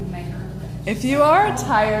If you are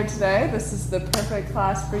tired today, this is the perfect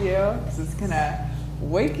class for you because it's going to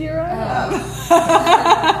wake you right up.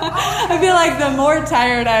 I feel like the more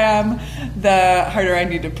tired I am, the harder I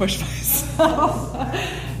need to push myself.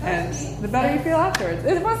 And the better you feel afterwards.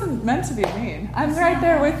 It wasn't meant to be mean. I'm right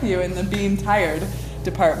there with you in the being tired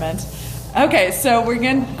department. Okay, so we're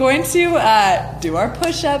going to do our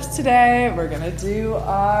push-ups today. We're going to do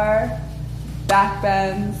our back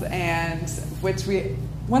bends, and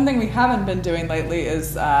one thing we haven't been doing lately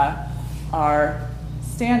is our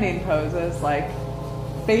standing poses, like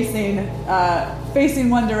facing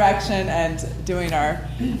one direction and doing our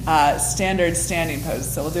standard standing poses.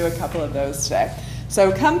 So we'll do a couple of those today.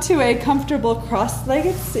 So come to a comfortable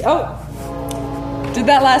cross-legged seat. Did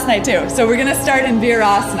that last night too. So we're going to start in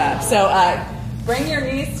Virasana. So bring your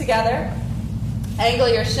knees together, angle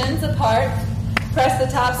your shins apart, press the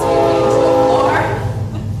tops of your feet to the floor,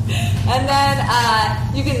 and then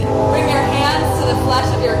you can bring your hands to the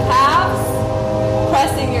flesh of your calves,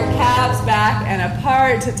 pressing your calves back and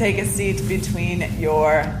apart to take a seat between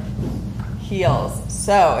your heels.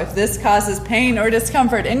 So if this causes pain or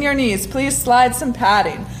discomfort in your knees, please slide some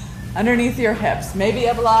padding underneath your hips. Maybe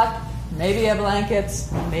a block, maybe a blanket,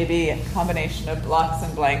 maybe a combination of blocks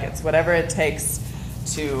and blankets, whatever it takes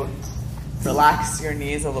to relax your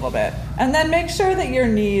knees a little bit. And then make sure that your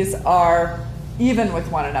knees are even with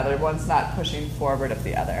one another. One's not pushing forward of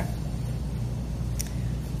the other.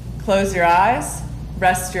 Close your eyes.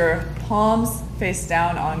 Rest your palms face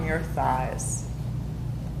down on your thighs.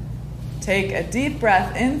 Take a deep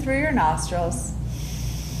breath in through your nostrils.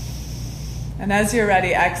 And as you're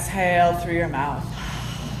ready, exhale through your mouth.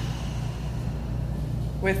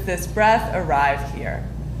 With this breath, arrive here.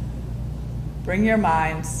 Bring your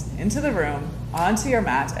minds into the room, onto your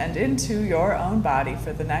mat, and into your own body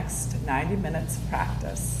for the next 90 minutes of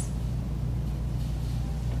practice.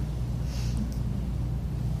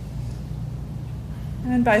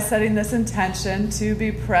 And by setting this intention to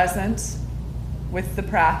be present with the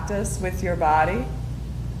practice, with your body,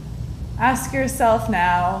 ask yourself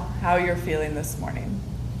now how you're feeling this morning.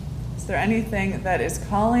 Is there anything that is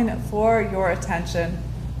calling for your attention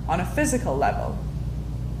on a physical level?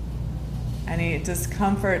 Any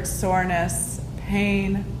discomfort, soreness,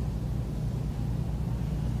 pain,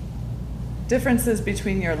 differences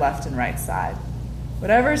between your left and right side?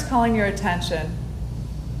 Whatever is calling your attention,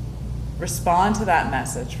 respond to that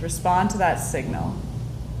message, respond to that signal.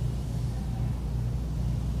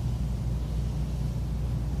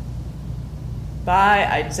 By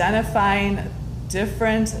identifying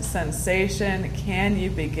different sensation, can you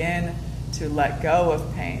begin to let go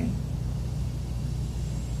of pain?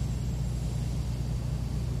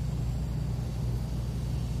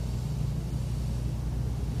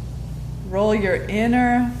 Roll your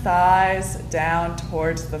inner thighs down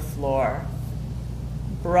towards the floor.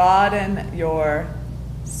 Broaden your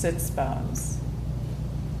sits bones.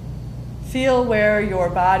 Feel where your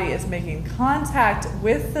body is making contact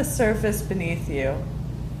with the surface beneath you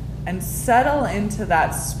and settle into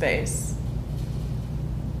that space.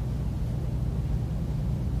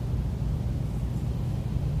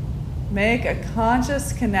 Make a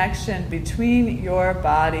conscious connection between your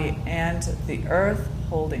body and the earth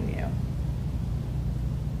holding you.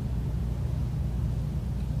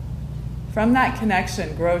 From that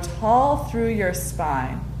connection, grow tall through your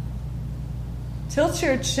spine. Tilt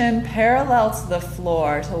your chin parallel to the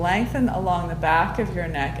floor to lengthen along the back of your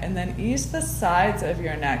neck, and then ease the sides of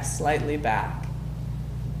your neck slightly back.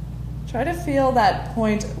 Try to feel that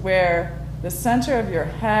point where the center of your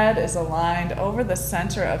head is aligned over the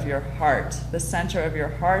center of your heart. The center of your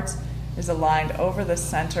heart is aligned over the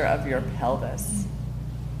center of your pelvis.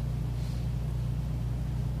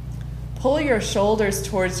 Pull your shoulders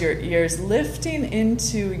towards your ears, lifting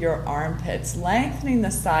into your armpits, lengthening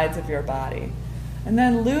the sides of your body. And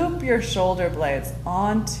then loop your shoulder blades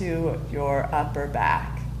onto your upper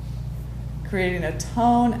back, creating a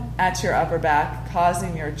tone at your upper back,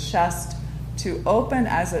 causing your chest to open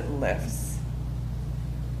as it lifts.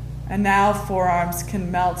 And now forearms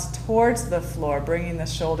can melt towards the floor, bringing the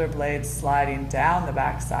shoulder blades sliding down the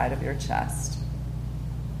back side of your chest.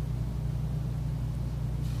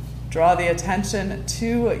 Draw the attention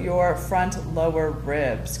to your front lower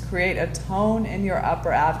ribs. Create a tone in your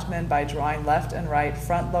upper abdomen by drawing left and right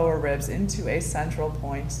front lower ribs into a central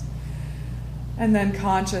point. And then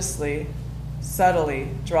consciously,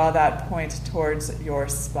 subtly draw that point towards your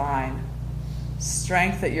spine.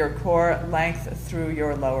 Strength at your core, length through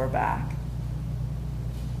your lower back.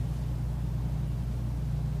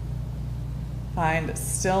 Find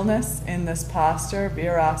stillness in this posture,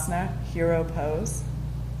 Virasana, hero pose.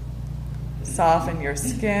 Soften your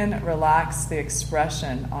skin, relax the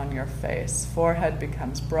expression on your face. Forehead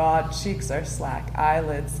becomes broad, cheeks are slack,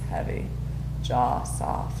 eyelids heavy, jaw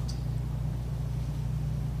soft.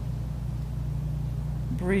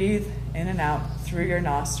 Breathe in and out through your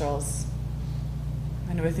nostrils,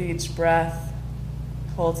 and with each breath,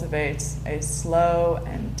 cultivate a slow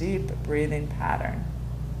and deep breathing pattern.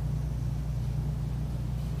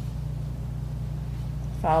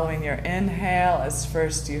 Following your inhale, as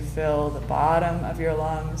first you fill the bottom of your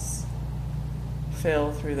lungs,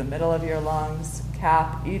 fill through the middle of your lungs,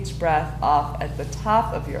 cap each breath off at the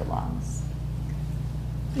top of your lungs.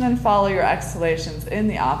 And then follow your exhalations in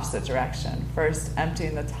the opposite direction. First,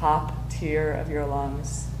 emptying the top tier of your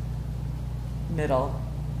lungs, middle,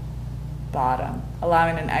 bottom,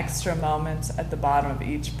 allowing an extra moment at the bottom of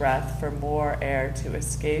each breath for more air to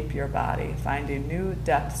escape your body, finding new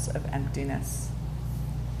depths of emptiness.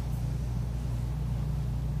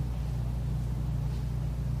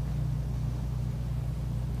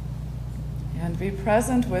 And be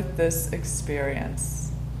present with this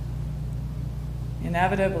experience.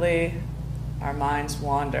 Inevitably, our minds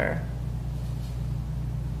wander.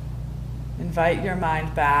 Invite your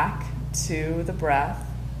mind back to the breath.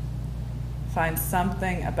 Find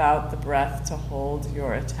something about the breath to hold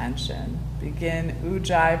your attention. Begin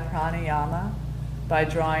Ujjayi Pranayama by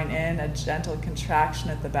drawing in a gentle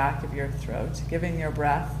contraction at the back of your throat, giving your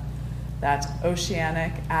breath that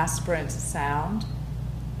oceanic aspirant sound.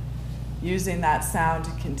 Using that sound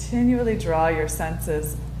to continually draw your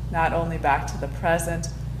senses not only back to the present,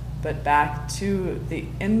 but back to the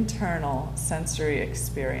internal sensory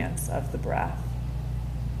experience of the breath.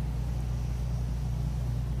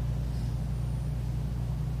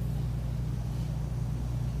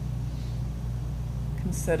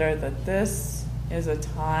 Consider that this is a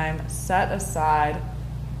time set aside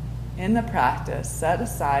in the practice, set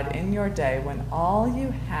aside in your day when all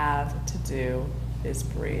you have to do is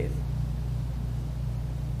breathe.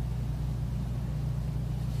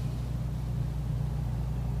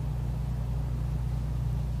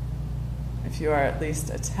 If you are at least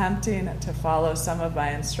attempting to follow some of my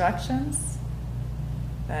instructions,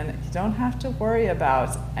 then you don't have to worry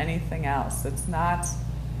about anything else. It's not,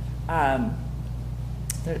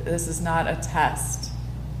 this is not a test.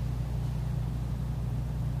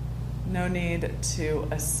 No need to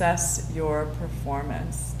assess your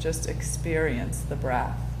performance. Just experience the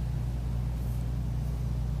breath.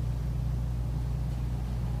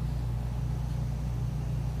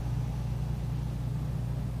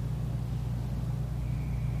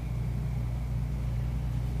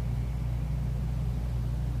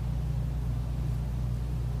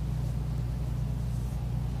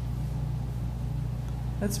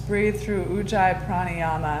 Let's breathe through Ujjayi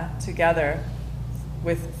Pranayama together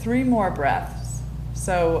with 3 more breaths.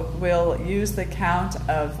 So we'll use the count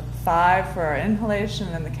of 5 for our inhalation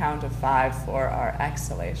and the count of 5 for our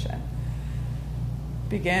exhalation.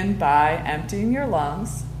 Begin by emptying your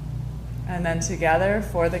lungs, and then together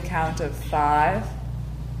for the count of 5,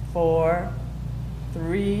 4,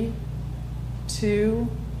 3, 2,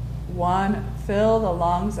 1, fill the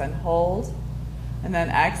lungs and hold, and then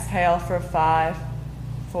exhale for 5,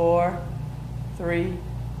 4, 3,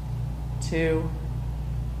 2,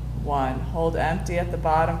 1. Hold empty at the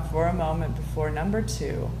bottom for a moment before number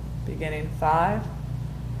 2. Beginning 5,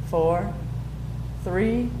 4,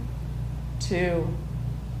 3, 2,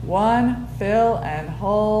 1. Fill and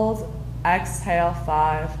hold. Exhale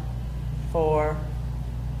 5, 4,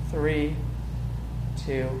 3,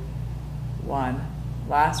 2, 1.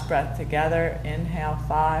 Last breath together. Inhale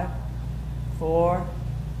 5, 4,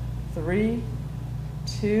 3,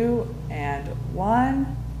 2, and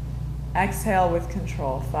 1. Exhale with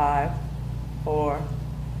control. 5, 4,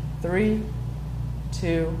 3,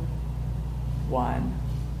 2, 1.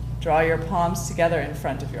 Draw your palms together in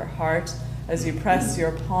front of your heart. As you press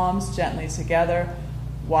your palms gently together,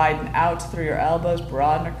 widen out through your elbows,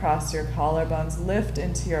 broaden across your collarbones, lift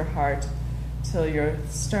into your heart till your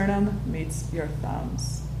sternum meets your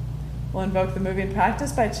thumbs. We'll invoke the moving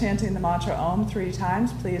practice by chanting the mantra Om 3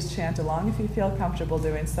 times. Please chant along if you feel comfortable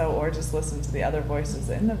doing so, or just listen to the other voices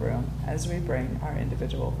in the room as we bring our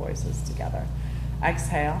individual voices together.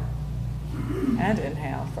 Exhale and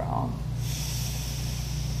inhale for Om.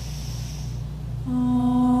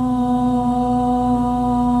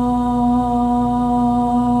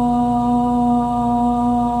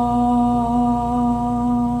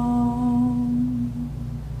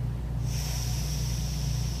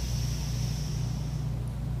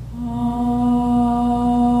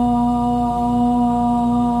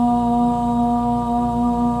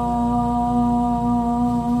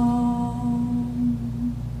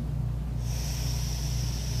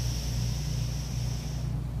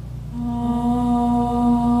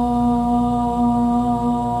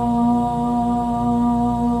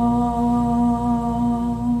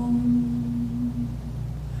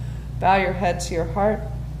 bow your head to your heart.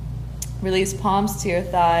 Release palms to your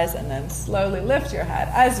thighs, and then slowly lift your head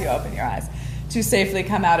as you open your eyes. To safely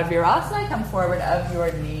come out of Virasana, come forward of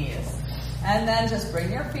your knees. And then just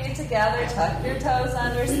bring your feet together, tuck your toes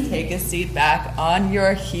under, take a seat back on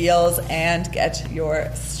your heels, and get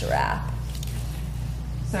your strap.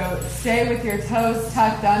 So stay with your toes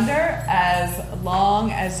tucked under as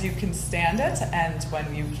long as you can stand it, and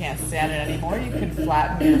when you can't stand it anymore, you can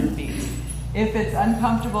flatten your feet. If it's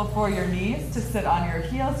uncomfortable for your knees to sit on your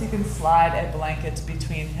heels, you can slide a blanket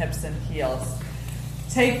between hips and heels.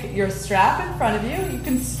 Take your strap in front of you. You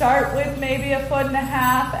can start with maybe 1.5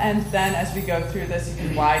 feet, and then as we go through this, you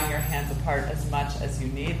can widen your hands apart as much as you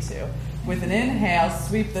need to. With an inhale,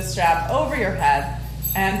 sweep the strap over your head,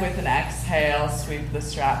 and with an exhale, sweep the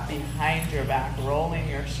strap behind your back, rolling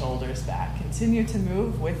your shoulders back. Continue to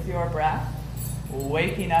move with your breath,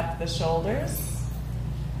 waking up the shoulders.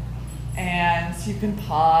 And you can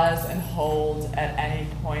pause and hold at any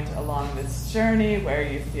point along this journey where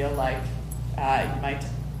you feel like you might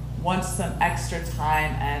want some extra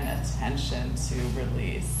time and attention to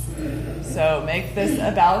release. So make this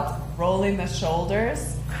about rolling the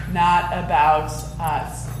shoulders, not about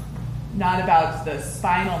the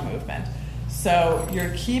spinal movement. So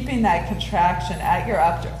you're keeping that contraction at your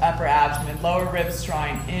upper abdomen, lower ribs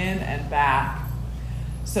drawing in and back,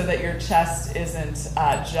 so that your chest isn't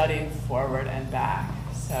jutting forward and back.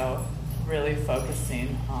 So really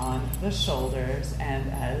focusing on the shoulders. And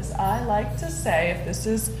as I like to say, if this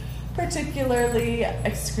is particularly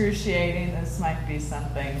excruciating, this might be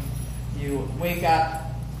something you wake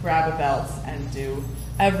up, grab a belt, and do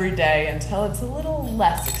every day until it's a little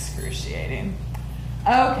less excruciating.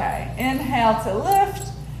 Okay, inhale to lift,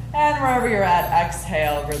 and wherever you're at,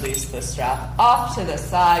 exhale, release the strap off to the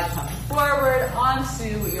side, come forward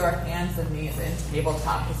onto your hands and knees in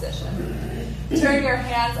tabletop position. Turn your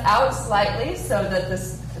hands out slightly so that the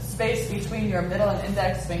space between your middle and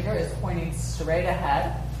index finger is pointing straight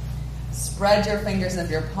ahead. Spread your fingers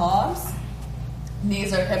into your palms.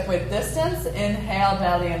 Knees are hip-width distance. Inhale,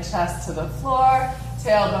 belly and chest to the floor.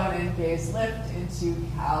 Tailbone in, gaze lift into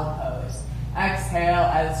cow pose. Exhale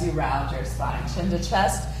as you round your spine. Chin to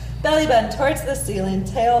chest. Belly bend towards the ceiling,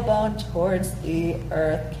 tailbone towards the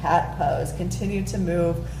earth, cat pose. Continue to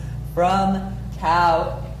move from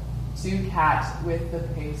cow to cat with the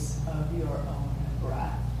pace of your own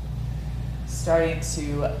breath. Starting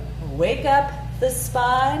to wake up the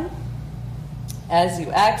spine as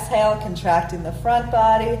you exhale, contracting the front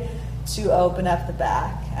body to open up the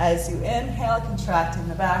back. As you inhale, contracting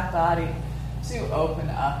the back body to open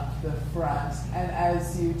up the front. And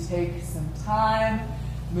as you take some time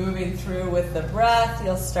moving through with the breath,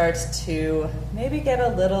 you'll start to maybe get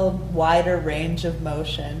a little wider range of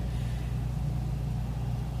motion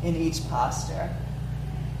in each posture.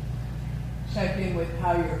 Check in with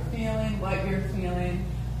how you're feeling, what you're feeling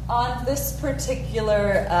on this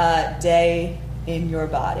particular day in your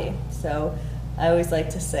body. So I always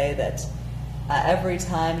like to say that every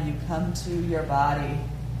time you come to your body,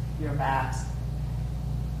 your mat,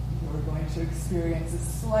 you're going to experience a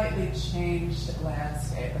slightly changed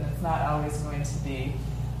landscape, and it's not always going to be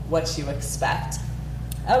what you expect.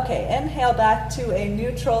 Okay, inhale back to a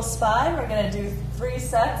neutral spine. We're going to do 3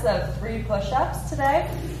 sets of 3 push-ups today.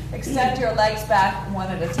 Extend your legs back one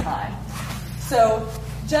at a time. So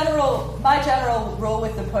my general rule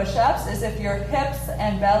with the push-ups is if your hips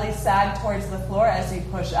and belly sag towards the floor as you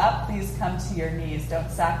push up, please come to your knees. Don't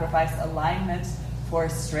sacrifice alignment for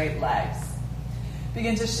straight legs.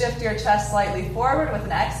 Begin to shift your chest slightly forward with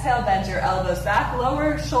an exhale. Bend your elbows back,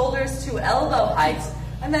 lower shoulders to elbow height,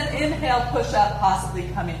 and then inhale, push up, possibly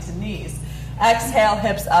coming to knees. Exhale,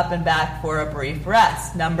 hips up and back for a brief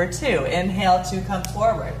rest. Number 2, inhale to come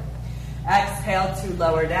forward. Exhale to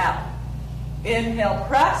lower down. Inhale,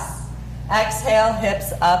 press. Exhale,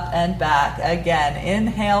 hips up and back. Again,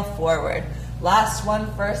 inhale, forward. Last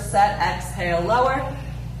one, first set. Exhale, lower.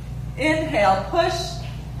 Inhale, push.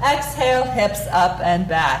 Exhale, hips up and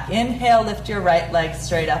back. Inhale, lift your right leg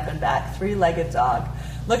straight up and back. 3-legged dog.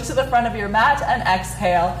 Look to the front of your mat and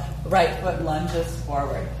exhale, right foot lunges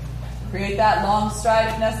forward. Create that long stride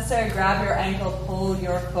if necessary. Grab your ankle, pull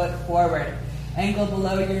your foot forward. Ankle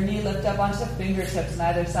below your knee, lift up onto fingertips on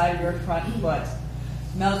either side of your front foot.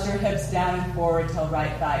 Melt your hips down and forward till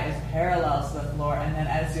right thigh is parallel to the floor. And then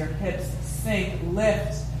as your hips sink,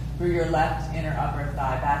 lift through your left inner upper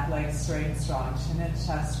thigh. Back leg straight and strong. Chin and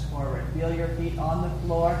chest forward. Feel your feet on the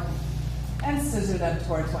floor and scissor them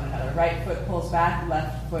towards one another. Right foot pulls back,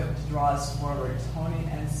 left foot draws forward, toning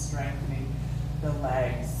and strengthening the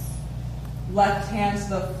legs. Left hand to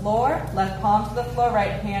the floor, left palm to the floor,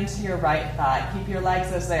 right hand to your right thigh. Keep your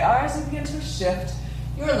legs as they are as you begin to shift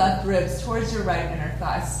your left ribs towards your right inner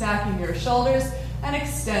thigh, stacking your shoulders and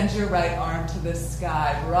extend your right arm to the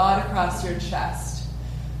sky, broad across your chest.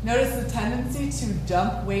 Notice the tendency to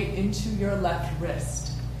dump weight into your left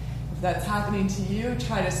wrist. If that's happening to you,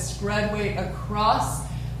 try to spread weight across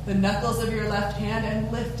the knuckles of your left hand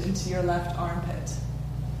and lift into your left armpit.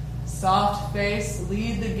 Soft face,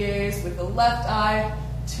 lead the gaze with the left eye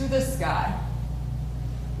to the sky.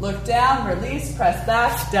 Look down, release, press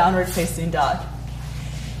back, downward facing dog.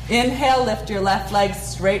 Inhale, lift your left leg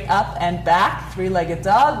straight up and back, three-legged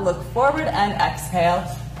dog. Look forward and exhale,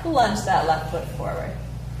 lunge that left foot forward.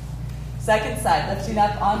 Second side, lifting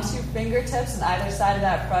up onto fingertips on either side of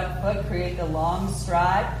that front foot, create the long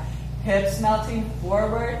stride. Hips melting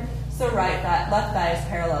forward, so left thigh is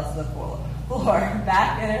parallel to the floor.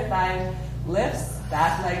 Back inner thigh lifts,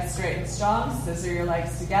 back leg straight and strong. Scissor your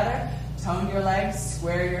legs together, tone your legs,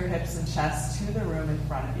 square your hips and chest to the room in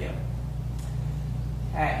front of you.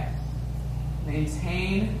 Okay,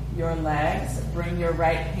 maintain your legs. Bring your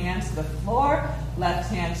right hand to the floor,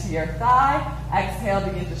 left hand to your thigh. Exhale,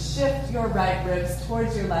 begin to shift your right ribs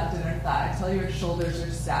towards your left inner thigh until your shoulders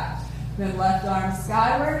are stacked. Then left arm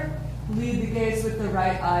skyward, lead the gaze with the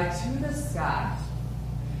right eye to the sky.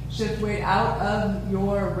 Shift weight out of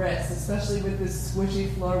your wrists, especially with this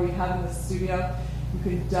squishy floor we have in the studio. You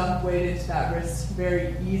can dump weight into that wrist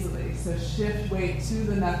very easily. So shift weight to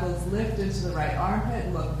the knuckles, lift into the right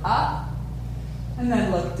armpit, look up, and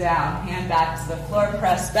then look down. Hand back to the floor,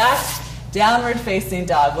 press back, downward facing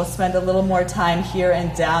dog. We'll spend a little more time here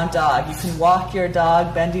in down dog. You can walk your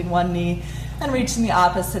dog, bending one knee and reaching the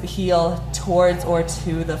opposite heel towards or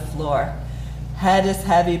to the floor. Head is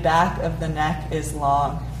heavy, back of the neck is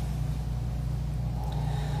long.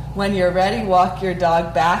 When you're ready, walk your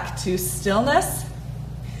dog back to stillness.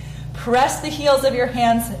 Press the heels of your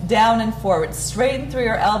hands down and forward. Straighten through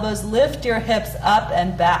your elbows. Lift your hips up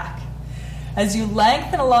and back. As you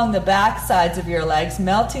lengthen along the back sides of your legs,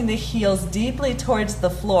 melting the heels deeply towards the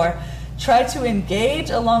floor, try to engage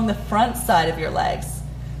along the front side of your legs.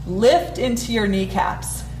 Lift into your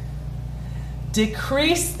kneecaps.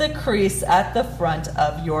 Decrease the crease at the front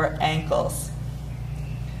of your ankles.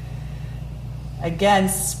 Again,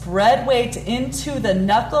 spread weight into the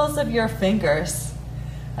knuckles of your fingers,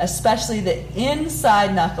 especially the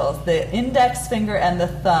inside knuckles, the index finger and the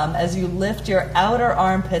thumb, as you lift your outer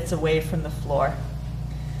armpits away from the floor.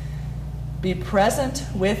 Be present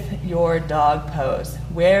with your dog pose.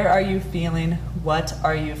 Where are you feeling? What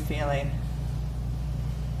are you feeling?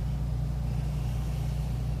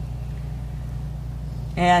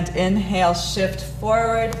 And inhale, shift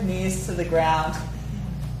forward, knees to the ground,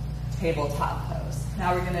 tabletop pose.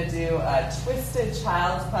 Now we're going to do a twisted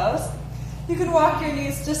child's pose. You can walk your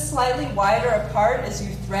knees just slightly wider apart as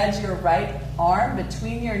you thread your right arm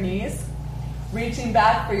between your knees, reaching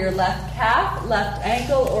back for your left calf, left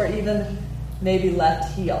ankle, or even maybe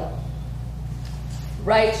left heel.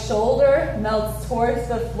 Right shoulder melts towards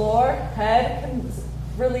the floor, head can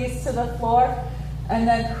release to the floor, and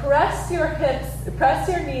then press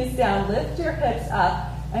your knees down, lift your hips up,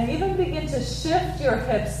 and even begin to shift your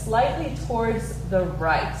hips slightly towards the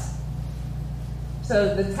right.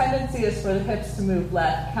 So the tendency is for the hips to move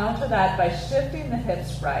left. Counter that by shifting the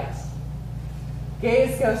hips right.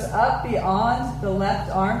 Gaze goes up beyond the left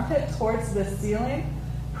armpit towards the ceiling.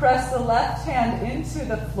 Press the left hand into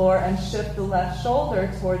the floor and shift the left shoulder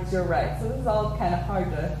towards your right. So this is all kind of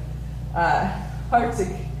hard to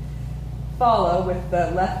follow with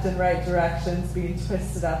the left and right directions being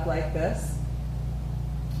twisted up like this.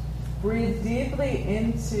 Breathe deeply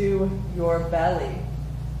into your belly.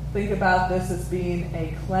 Think about this as being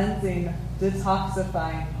a cleansing,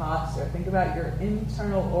 detoxifying posture. Think about your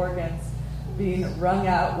internal organs being wrung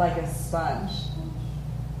out like a sponge.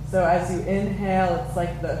 So as you inhale, it's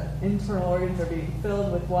like the internal organs are being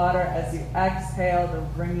filled with water. As you exhale, the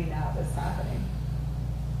wringing out is happening.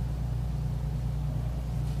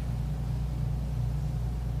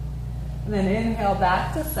 And then inhale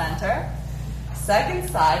back to center. Second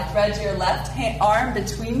side, thread your left arm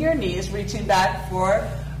between your knees, reaching back for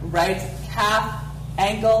right calf,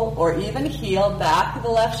 ankle, or even heel. Back of the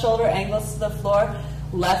left shoulder, ankles to the floor.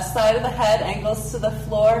 Left side of the head, ankles to the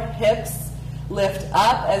floor. Hips lift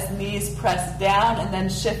up as knees press down, and then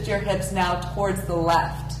shift your hips now towards the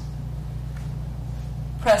left.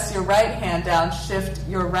 Press your right hand down, shift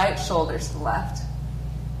your right shoulder to the left.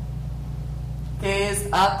 Gaze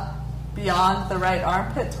up beyond the right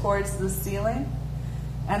armpit towards the ceiling.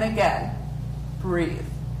 And again, breathe.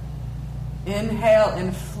 Inhale,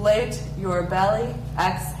 inflate your belly.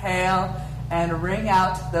 Exhale, and wring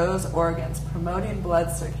out those organs, promoting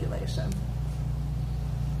blood circulation.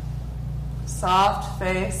 Soft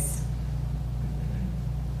face,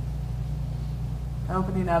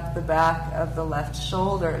 opening up the back of the left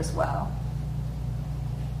shoulder as well.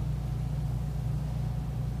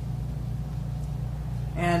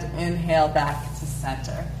 And inhale back to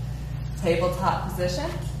center. Tabletop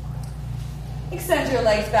position. Extend your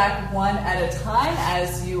legs back one at a time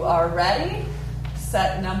as you are ready.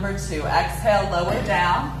 Set number 2. Exhale, lower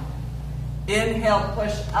down. Inhale,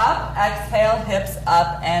 push up. Exhale, hips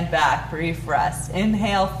up and back. Brief rest.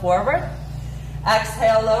 Inhale, forward.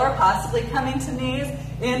 Exhale, lower, possibly coming to knees.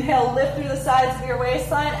 Inhale, lift through the sides of your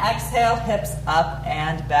waistline. Exhale, hips up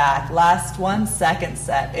and back. Last 1 second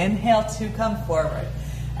set. Inhale to come forward.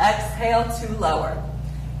 Exhale to lower.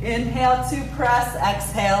 Inhale to press.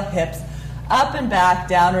 Exhale, hips up and back,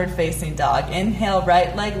 downward facing dog. Inhale,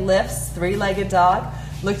 right leg lifts, 3-legged dog.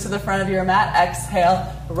 Look to the front of your mat.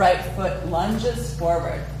 Exhale, right foot lunges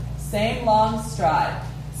forward. Same long stride.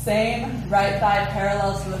 Same right thigh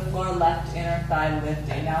parallel to the floor, left inner thigh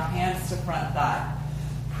lifting. Now hands to front thigh.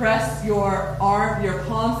 Press your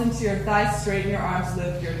palms into your thighs, straighten your arms,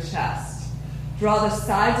 lift your chest. Draw the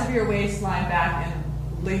sides of your waistline back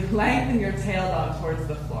and lengthen your tailbone towards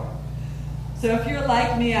the floor. So if you're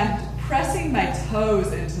like me, I'm pressing my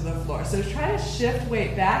toes into the floor. So try to shift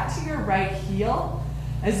weight back to your right heel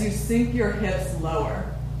as you sink your hips lower.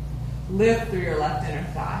 Lift through your left inner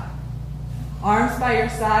thigh. Arms by your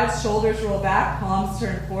sides, shoulders roll back, palms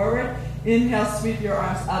turn forward. Inhale, sweep your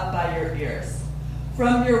arms up by your ears.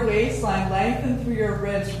 From your waistline, lengthen through your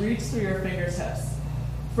ribs, reach through your fingertips.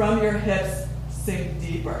 From your hips, sink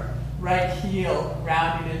deeper. Right heel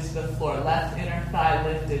rounding into the floor. Left inner thigh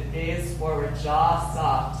lifted, gaze forward, jaw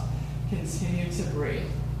soft. Continue to breathe.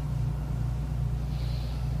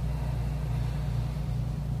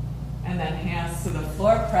 And then hands to the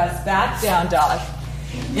floor, press back, down dog.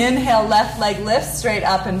 Inhale, left leg lifts, straight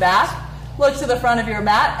up and back. Look to the front of your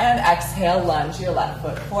mat and exhale, lunge your left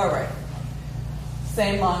foot forward.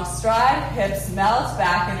 Same long stride, hips melt,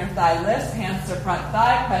 back inner thigh lifts, hands to front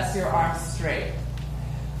thigh, press your arms straight.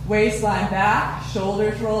 Waistline back,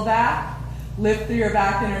 shoulders roll back. Lift through your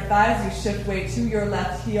back inner thighs. You shift weight to your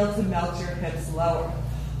left heel to melt your hips lower.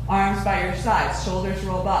 Arms by your sides, shoulders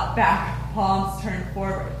roll back, palms turn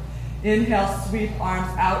forward. Inhale, sweep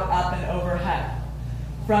arms out, up and overhead.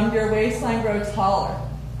 From your waistline, grow taller.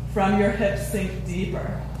 From your hips, sink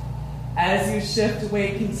deeper. As you shift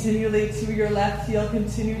weight continually to your left heel,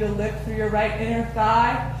 continue to lift through your right inner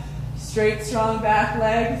thigh. Straight, strong back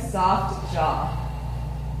leg, soft jaw.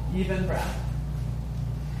 Even breath.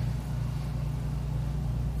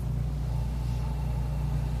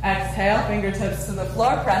 Exhale, fingertips to the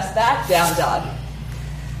floor, press back, down dog.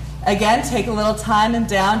 Again, take a little time in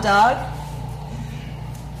down dog.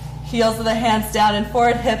 Heels of the hands down and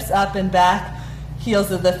forward, hips up and back, heels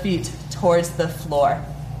of the feet towards the floor.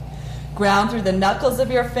 Ground through the knuckles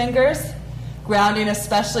of your fingers, grounding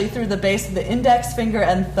especially through the base of the index finger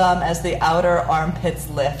and thumb as the outer armpits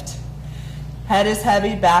lift. Head is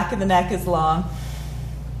heavy, back of the neck is long.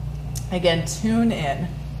 Again, tune in.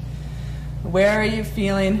 Where are you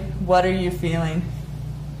feeling? What are you feeling?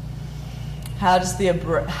 How does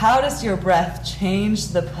your breath change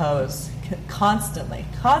the pose?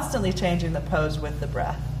 Constantly changing the pose with the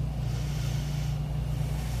breath.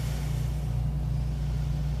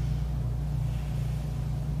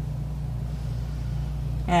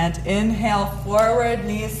 And inhale forward,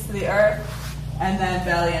 knees to the earth, and then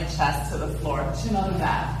belly and chest to the floor. Chin on the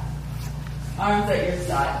mat. Arms at your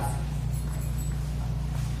sides.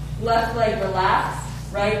 Left leg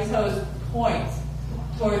relaxed, right toes point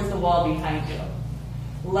towards the wall behind you.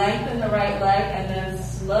 Lengthen the right leg and then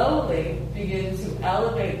slowly begin to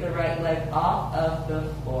elevate the right leg off of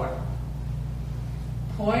the floor.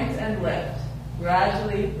 Point and lift,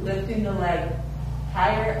 gradually lifting the leg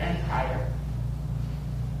higher and higher.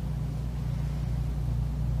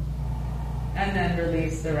 And then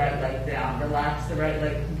release the right leg down. Relax the right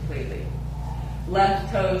leg completely.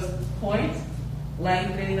 Left toes point,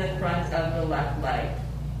 lengthening the front of the left leg.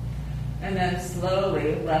 And then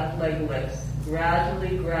slowly, left leg lifts.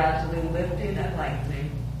 Gradually lifting and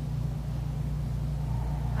lengthening.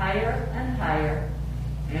 Higher and higher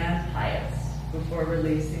and highest before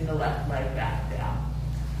releasing the left leg back down.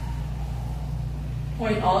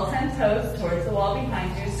 Point all 10 toes towards the wall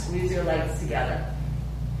behind you. Squeeze your legs together.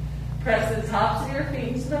 Press the tops of your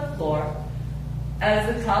feet into the floor.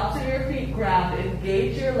 As the tops of your feet ground,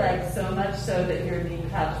 engage your legs so much so that your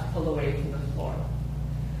kneecaps pull away from the floor.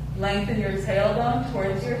 Lengthen your tailbone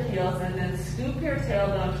towards your heels and then scoop your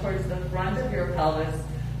tailbone towards the front of your pelvis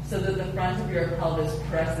so that the front of your pelvis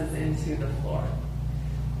presses into the floor.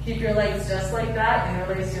 Keep your legs just like that.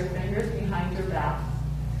 Interlace your fingers behind your back.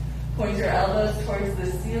 Point your elbows towards the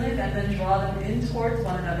ceiling and then draw them in towards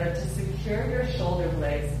one another to secure your shoulder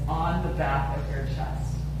blades on the back of your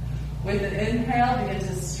chest. With an inhale, begin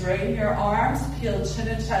to straighten your arms, peel chin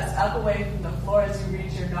and chest up away from the floor as you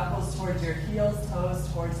reach your knuckles towards your heels, toes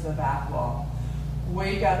towards the back wall.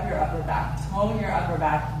 Wake up your upper back, tone your upper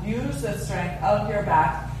back, use the strength of your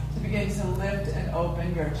back to begin to lift and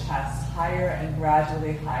open your chest higher and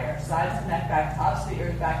gradually higher. Sides of the neck back, tops of the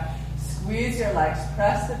ears back. Squeeze your legs,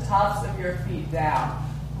 press the tops of your feet down.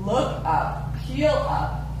 Look up, peel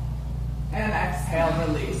up, and exhale,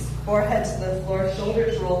 release. Forehead to the floor,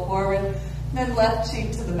 shoulders roll forward, then left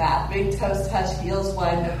cheek to the mat. Big toes touch, heels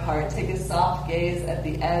widen apart. Take a soft gaze at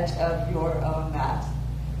the edge of your own mat.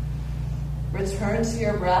 Return to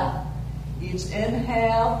your breath. Each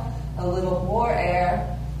inhale, a little more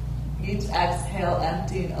air. Each exhale,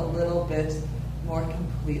 emptying a little bit more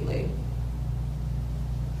completely.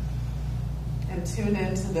 And tune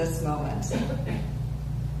into this moment.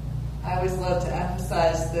 I always love to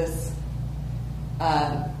emphasize this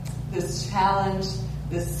challenge,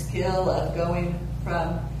 this skill of going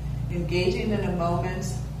from engaging in a moment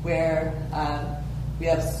where we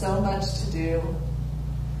have so much to do,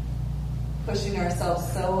 pushing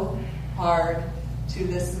ourselves so hard, to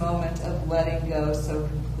this moment of letting go so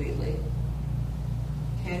completely.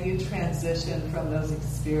 Can you transition from those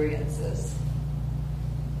experiences?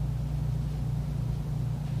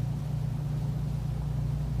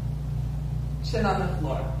 Chin on the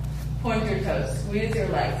floor. Point your toes. Squeeze your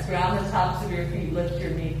legs. Ground the tops of your feet. Lift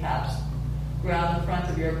your kneecaps. Ground the front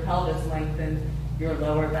of your pelvis. Lengthen your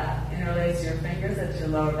lower back. Interlace your fingers at your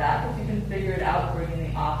lower back. If you can figure it out, bringing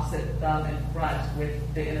the opposite thumb in front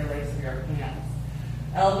with the interlace of your hands.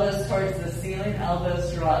 Elbows towards the ceiling.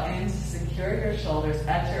 Elbows draw in to secure your shoulders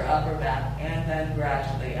at your upper back. And then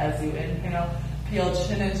gradually, as you inhale, peel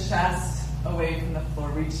chin and chest away from the floor.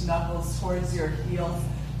 Reach knuckles towards your heels.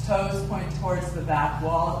 Toes point towards the back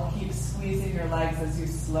wall. Keep squeezing your legs as you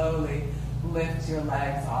slowly lift your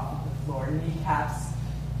legs off of the floor. Kneecaps,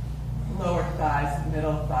 lower thighs,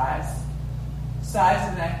 middle thighs. Sides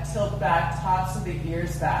of the neck tilt back, tops of the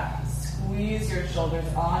ears back. Squeeze your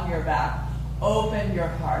shoulders on your back. Open your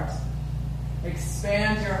heart.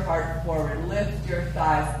 Expand your heart forward. Lift your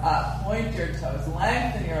thighs up. Point your toes.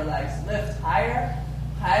 Lengthen your legs. Lift higher,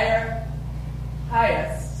 higher,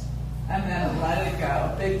 highest. And then let it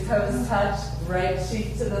go. Big toes touch, right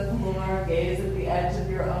cheek to the floor, gaze at the edge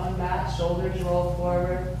of your own mat, shoulders roll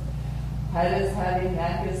forward, head is heavy,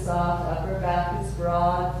 neck is soft, upper back is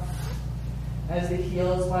broad. As the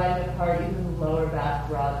heels widen apart, even the lower back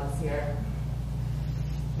broadens here.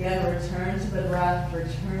 Again, return to the breath,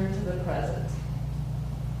 return to the present.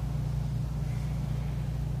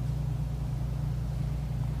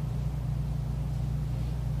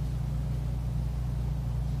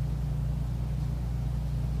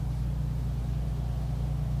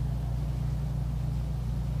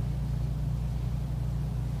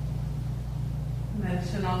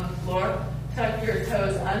 Chin on the floor, tuck your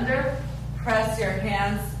toes under, press your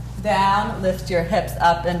hands down, lift your hips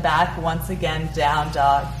up and back, once again, down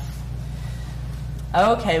dog.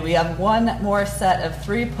 Okay, we have one more set of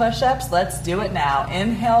 3 push-ups. Let's do it now.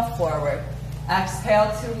 Inhale, forward.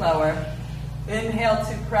 Exhale to lower. Inhale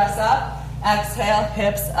to press up. Exhale,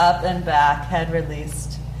 hips up and back, head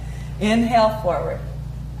released. Inhale, forward.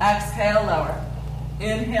 Exhale, lower.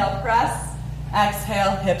 Inhale, press.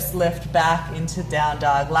 Exhale, hips lift back into down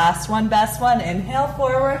dog. Last one, best one. Inhale,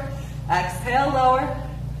 forward. Exhale, lower.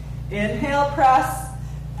 Inhale, press.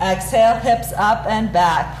 Exhale, hips up and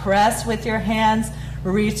back. Press with your hands.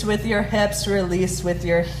 Reach with your hips. Release with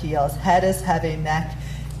your heels. Head is heavy. Neck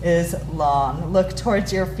is long. Look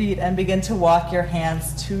towards your feet and begin to walk your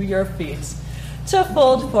hands to your feet to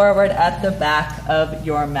fold forward at the back of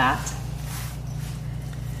your mat.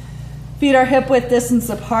 Feet are hip width distance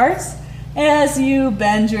apart. As you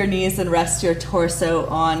bend your knees and rest your torso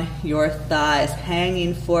on your thighs,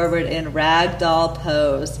 hanging forward in ragdoll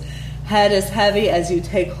pose. Head is heavy as you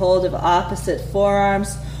take hold of opposite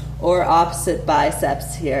forearms or opposite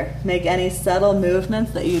biceps here. Make any subtle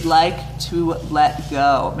movements that you'd like to let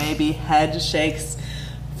go. Maybe head shakes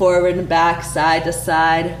forward and back, side to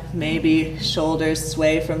side. Maybe shoulders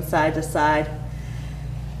sway from side to side.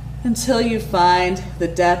 Until you find the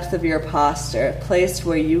depth of your posture, a place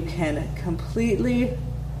where you can completely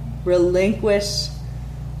relinquish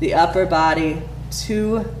the upper body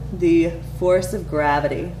to the force of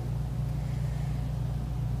gravity.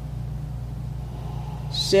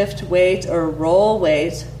 Shift weight or roll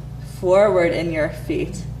weight forward in your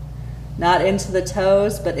feet. not into the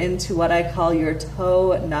toes, but into what I call your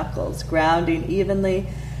toe knuckles, grounding evenly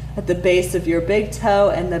at the base of your big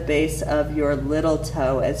toe and the base of your little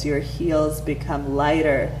toe as your heels become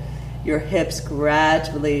lighter, your hips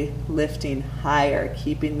gradually lifting higher,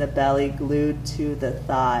 keeping the belly glued to the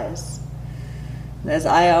thighs. As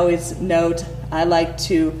I always note, I like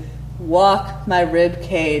to walk my rib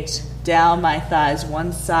cage down my thighs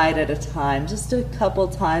one side at a time, just a couple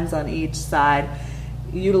times on each side,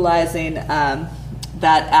 utilizing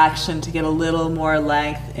that action to get a little more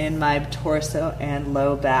length in my torso and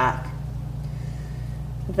low back.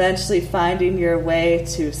 Eventually finding your way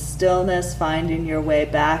to stillness, finding your way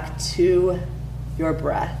back to your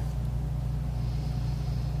breath.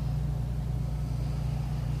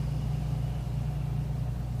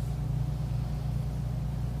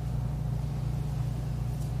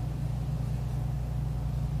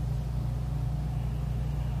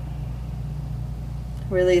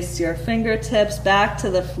 Release your fingertips back to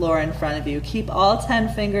the floor in front of you. Keep all 10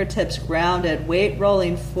 fingertips grounded, weight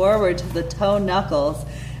rolling forward to the toe knuckles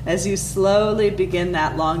as you slowly begin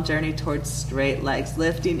that long journey towards straight legs,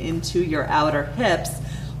 lifting into your outer hips,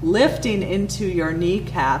 lifting into your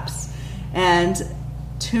kneecaps, and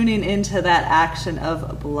tuning into that action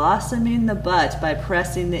of blossoming the butt by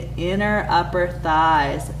pressing the inner upper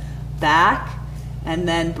thighs back and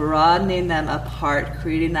then broadening them apart,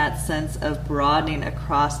 creating that sense of broadening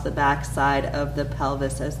across the backside of the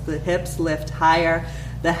pelvis. As the hips lift higher,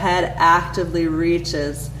 the head actively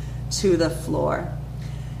reaches to the floor.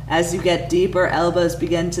 As you get deeper, elbows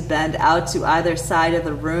begin to bend out to either side of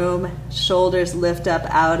the room, shoulders lift up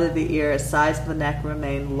out of the ears, sides of the neck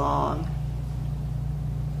remain long.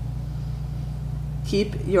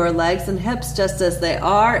 Keep your legs and hips just as they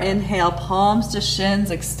are. Inhale, palms to shins.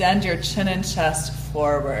 Extend your chin and chest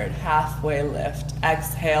forward. Halfway lift.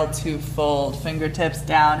 Exhale to fold. Fingertips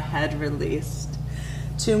down, head released.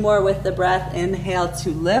 2 more with the breath. Inhale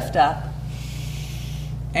to lift up.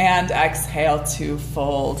 And exhale to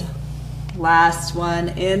fold. Last one.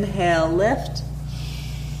 Inhale, lift.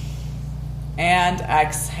 And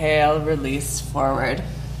exhale, release forward.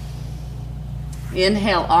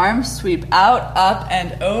 Inhale, arms sweep out, up,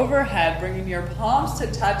 and overhead, bringing your palms to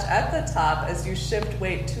touch at the top as you shift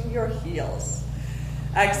weight to your heels.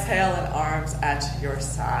 Exhale and arms at your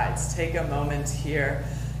sides. Take a moment here,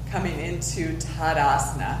 coming into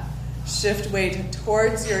Tadasana. Shift weight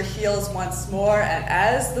towards your heels once more, and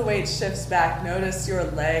as the weight shifts back, notice your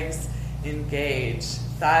legs engage.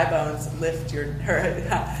 Thigh bones lift your,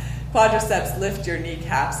 quadriceps lift your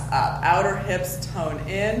kneecaps up. Outer hips tone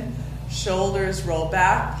in. Shoulders roll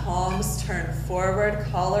back, palms turn forward,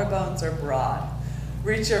 collarbones are broad.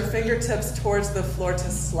 Reach your fingertips towards the floor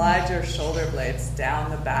to slide your shoulder blades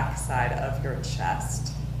down the back side of your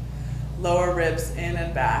chest. Lower ribs in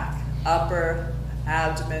and back, upper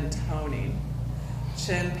abdomen toning,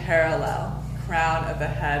 chin parallel, crown of the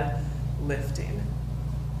head lifting.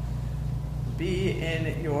 Be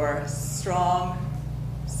in your strong,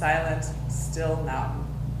 silent, still mountain.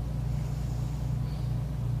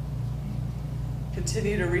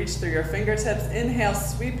 Continue to reach through your fingertips. Inhale,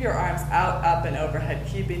 sweep your arms out, up, and overhead,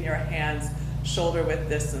 keeping your hands shoulder-width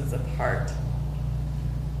distance apart.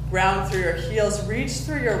 Ground through your heels. Reach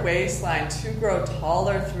through your waistline to grow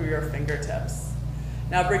taller through your fingertips.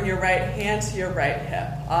 Now bring your right hand to your right hip,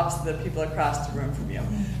 opposite the people across the room from you.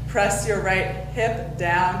 Press your right hip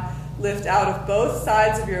down. Lift out of both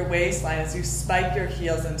sides of your waistline as you spike your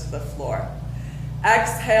heels into the floor.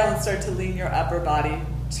 Exhale and start to lean your upper body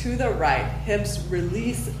to the right, hips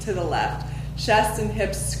release to the left, chest and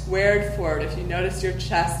hips squared forward. If you notice your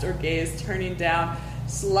chest or gaze turning down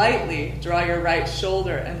slightly, draw your right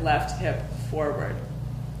shoulder and left hip forward.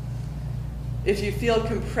 If you feel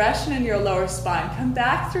compression in your lower spine, come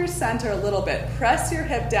back through center a little bit. Press your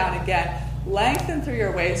hip down again, lengthen through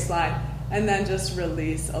your waistline, and then just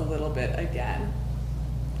release a little bit again.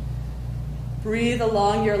 Breathe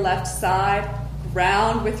along your left side.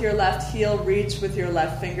 Ground with your left heel, reach with your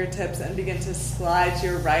left fingertips, and begin to slide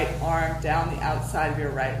your right arm down the outside of your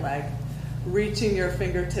right leg, reaching your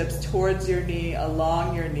fingertips towards your knee,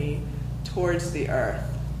 along your knee, towards the earth.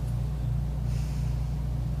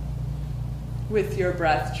 With your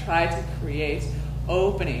breath, try to create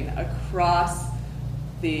opening across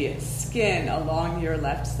the skin along your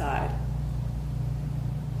left side.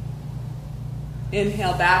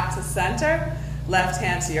 Inhale back to center. Left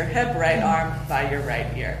hand to your hip, right arm by your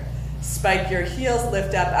right ear. Spike your heels,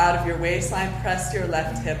 lift up out of your waistline, press your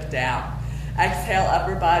left hip down. Exhale,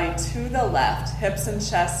 upper body to the left, hips and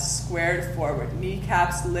chest squared forward,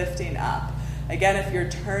 kneecaps lifting up. Again, if you're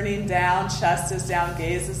turning down, chest is down,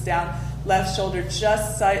 gaze is down, left shoulder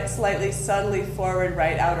just slightly, subtly forward,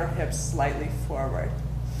 right outer hip slightly forward.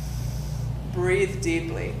 Breathe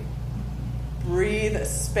deeply. Breathe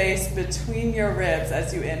space between your ribs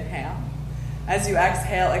as you inhale. As you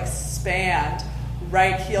exhale, expand.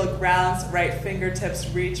 Right heel grounds, right fingertips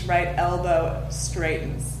reach, right elbow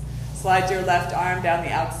straightens. Slide your left arm down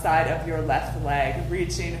the outside of your left leg,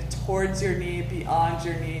 reaching towards your knee, beyond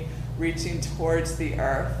your knee, reaching towards the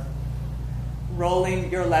earth. Rolling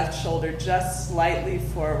your left shoulder just slightly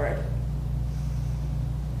forward.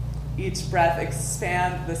 Each breath,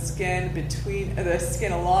 expand the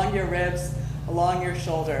skin along your ribs, along your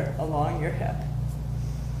shoulder, along your hip.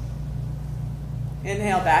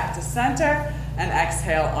 Inhale back to center and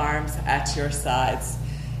exhale, arms at your sides.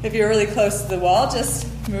 If you're really close to the wall, just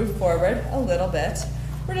move forward a little bit.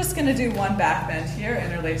 We're just going to do one back bend here.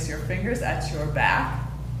 Interlace your fingers at your back.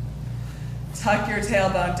 Tuck your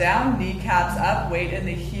tailbone down, kneecaps up, weight in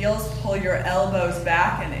the heels, pull your elbows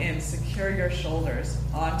back and in. Secure your shoulders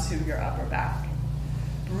onto your upper back.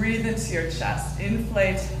 Breathe into your chest.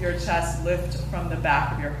 Inflate your chest, lift from the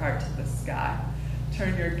back of your heart to the sky.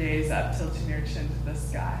 Turn your gaze up, tilting your chin to the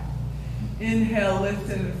sky. Inhale, lift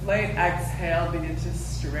and inflate. Exhale, begin to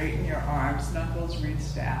straighten your arms. Knuckles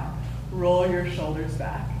reach down. Roll your shoulders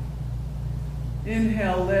back.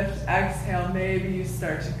 Inhale, lift. Exhale, maybe you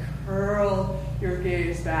start to curl your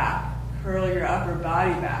gaze back. Curl your upper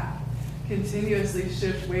body back. Continuously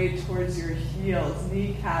shift weight towards your heels.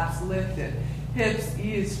 Kneecaps lifted. Hips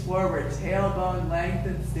ease forward. Tailbone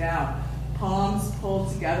lengthens down. Palms pull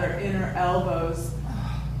together. Inner elbows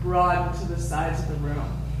broaden to the sides of the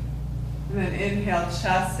room. And then inhale,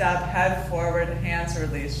 chest up, head forward, hands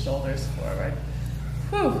release, shoulders forward.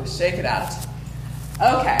 Whew, shake it out.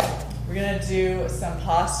 Okay, we're gonna do some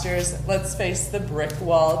postures. Let's face the brick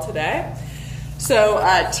wall today. So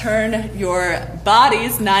turn your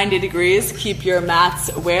bodies 90 degrees, keep your mats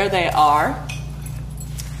where they are.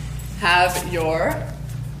 Have your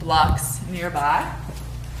blocks nearby.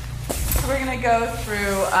 So we're gonna go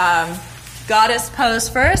through goddess pose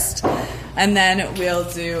first, and then we'll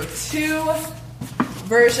do 2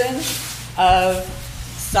 versions of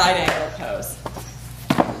side angle pose.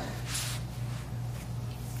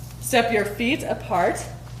 Step your feet apart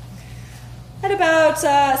at about,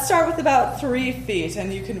 start with about 3 feet,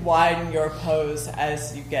 and you can widen your pose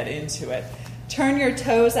as you get into it. Turn your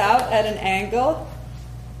toes out at an angle,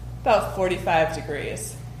 about 45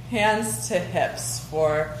 degrees. Hands to hips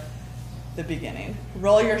for the beginning.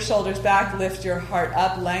 Roll your shoulders back, lift your heart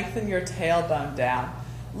up, lengthen your tailbone down.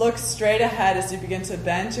 Look straight ahead as you begin to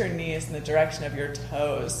bend your knees in the direction of your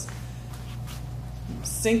toes.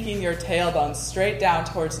 Sinking your tailbone straight down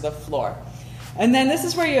towards the floor. And then this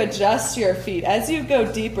is where you adjust your feet. As you go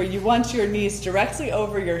deeper, you want your knees directly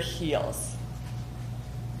over your heels.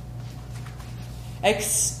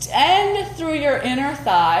 Extend through your inner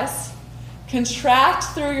thighs. Contract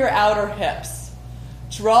through your outer hips.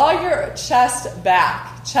 Draw your chest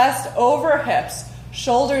back, chest over hips,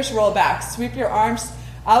 shoulders roll back. Sweep your arms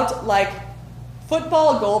out like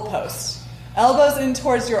football goalposts. Elbows in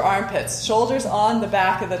towards your armpits, shoulders on the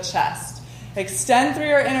back of the chest. Extend through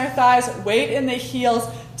your inner thighs, weight in the heels,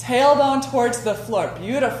 tailbone towards the floor.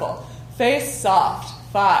 Beautiful. Face soft.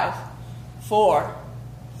 5, 4,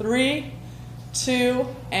 3, 2,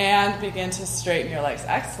 and begin to straighten your legs.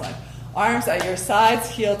 Excellent. Arms at your sides,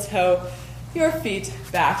 heel toe, your feet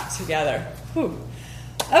back together. Whew.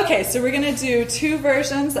 Okay, so we're going to do 2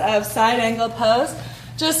 versions of side angle pose.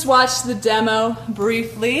 Just watch the demo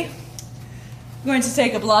briefly. I'm going to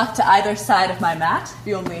take a block to either side of my mat.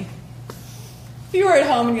 If you were at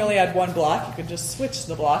home and you only had 1 block, you could just switch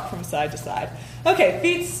the block from side to side. Okay,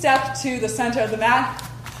 feet step to the center of the mat.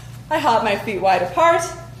 I hop my feet wide apart.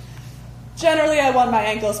 Generally, I want my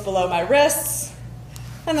ankles below my wrists.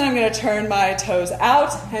 And then I'm going to turn my toes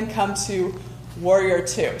out and come to warrior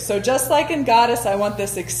 2. So just like in goddess, I want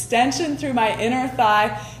this extension through my inner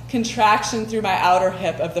thigh, contraction through my outer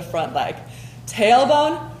hip of the front leg.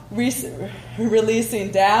 Tailbone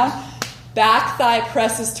releasing down, back thigh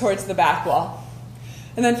presses towards the back wall.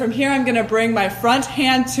 And then from here, I'm going to bring my front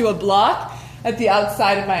hand to a block at the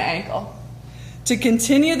outside of my ankle. To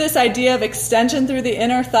continue this idea of extension through the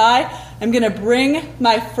inner thigh, I'm going to bring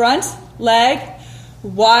my front leg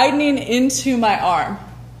widening into my arm.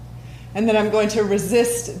 And then I'm going to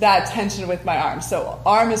resist that tension with my arm. So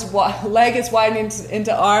leg is widening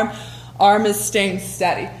into arm is staying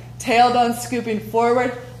steady. Tailbone scooping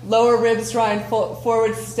forward, lower ribs drawing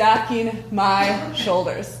forward, stacking my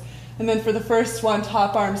shoulders. And then for the first one,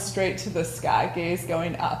 top arm straight to the sky, gaze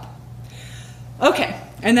going up. Okay,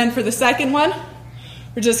 And then for the second one,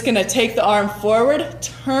 we're just going to take the arm forward,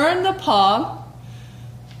 turn the palm,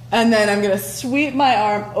 and then I'm going to sweep my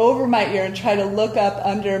arm over my ear and try to look up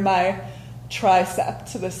under my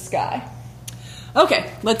tricep to the sky.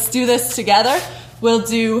 Okay, let's do this together. We'll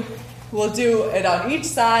do it on each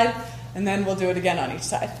side, and then we'll do it again on each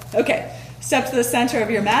side. Okay, step to the center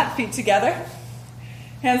of your mat, feet together.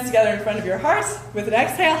 Hands together in front of your heart. With an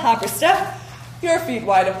exhale, hop or step. Your feet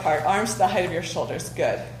wide apart, arms to the height of your shoulders.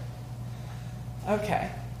 Good.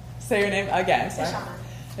 Okay. Say your name again. Sorry.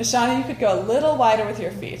 Ishana, you could go a little wider with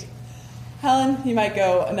your feet. Helen, you might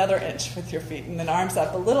go another inch with your feet. And then arms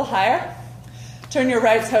up a little higher. Turn your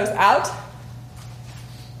right toes out.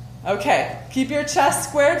 Okay. Keep your chest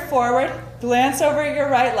squared forward. Glance over at your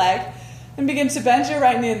right leg. And begin to bend your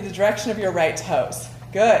right knee in the direction of your right toes.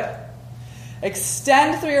 Good.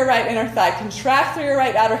 Extend through your right inner thigh. Contract through your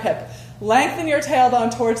right outer hip. Lengthen your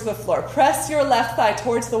tailbone towards the floor. Press your left thigh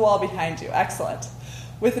towards the wall behind you. Excellent.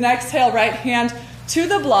 With an exhale, right hand to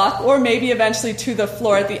the block, or maybe eventually to the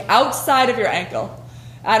floor at the outside of your ankle.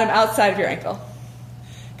 Adam, outside of your ankle.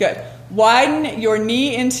 Good. Widen your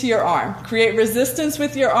knee into your arm. Create resistance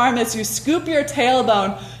with your arm as you scoop your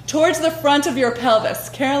tailbone towards the front of your pelvis.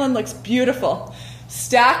 Carolyn looks beautiful.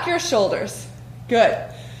 Stack your shoulders. Good.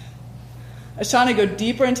 Ashana, go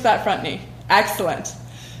deeper into that front knee. Excellent.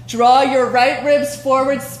 Draw your right ribs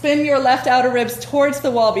forward. Spin your left outer ribs towards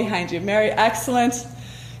the wall behind you. Mary, excellent.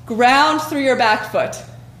 Ground through your back foot.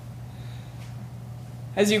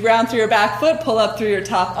 As you ground through your back foot, pull up through your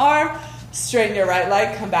top arm. Straighten your right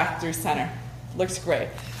leg. Come back through center. Looks great.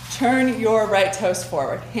 Turn your right toes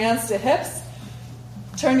forward. Hands to hips.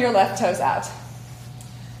 Turn your left toes out.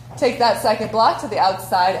 Take that second block to the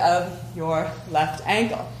outside of your left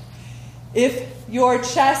ankle. If your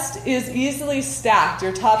chest is easily stacked,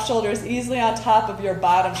 your top shoulder is easily on top of your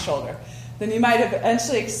bottom shoulder, then you might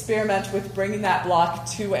eventually experiment with bringing that block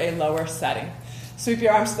to a lower setting. Sweep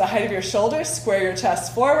your arms to the height of your shoulders, square your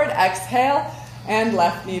chest forward, exhale, and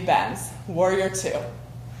left knee bends. Warrior two.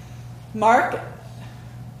 Mark,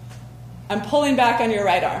 I'm pulling back on your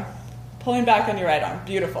right arm. Pulling back on your right arm.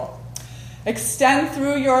 Beautiful. Extend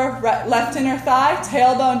through your left inner thigh,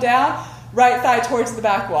 tailbone down, right thigh towards the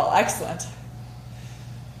back wall. Excellent.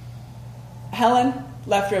 Helen,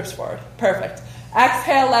 left ribs forward. Perfect.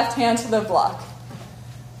 Exhale, left hand to the block.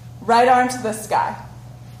 Right arm to the sky.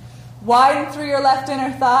 Widen through your left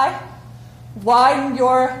inner thigh. Widen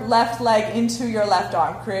your left leg into your left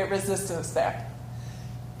arm. Create resistance there.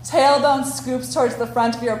 Tailbone scoops towards the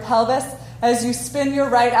front of your pelvis as you spin your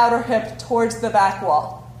right outer hip towards the back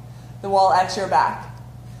wall. The wall at your back.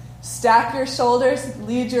 Stack your shoulders,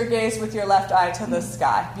 lead your gaze with your left eye to the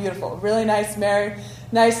sky. Beautiful. Really nice, Mary.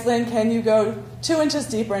 Nice, Lynn. Can you go 2 inches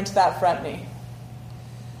deeper into that front knee?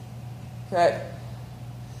 Good.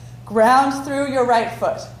 Ground through your right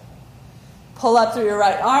foot. Pull up through your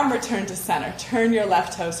right arm, return to center. Turn your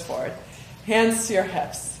left toes forward. Hands to your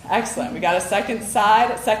hips. Excellent. We got a second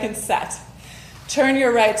side, a second set. Turn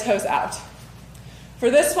your right toes out.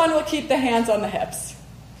 For this one, we'll keep the hands on the hips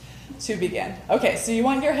to begin. Okay, so you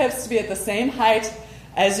want your hips to be at the same height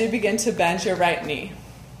as you begin to bend your right knee.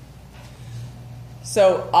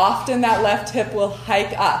 So often that left hip will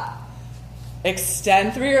hike up.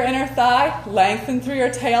 Extend through your inner thigh, lengthen through your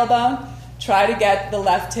tailbone. Try to get the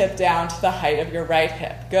left hip down to the height of your right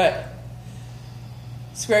hip. Good.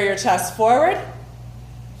 Square your chest forward.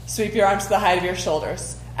 Sweep your arms to the height of your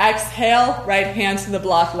shoulders. Exhale, right hand to the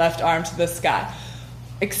block, left arm to the sky.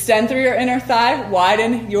 Extend through your inner thigh,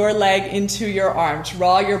 widen your leg into your arm.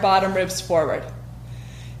 Draw your bottom ribs forward.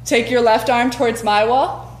 Take your left arm towards my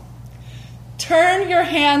wall. Turn your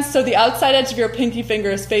hands so the outside edge of your pinky finger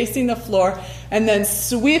is facing the floor, and then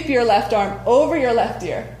sweep your left arm over your left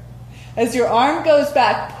ear. As your arm goes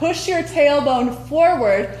back, push your tailbone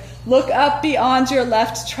forward. Look up beyond your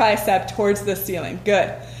left tricep towards the ceiling.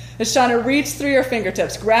 Good. Ishana, reach through your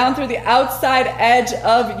fingertips. Ground through the outside edge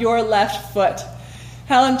of your left foot.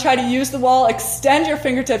 Helen, try to use the wall. Extend your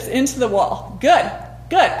fingertips into the wall. Good.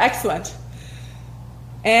 Good. Excellent.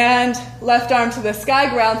 And left arm to the sky.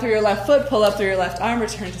 Ground through your left foot. Pull up through your left arm.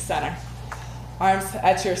 Return to center. Arms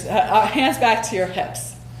at your hands back to your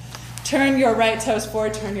hips. Turn your right toes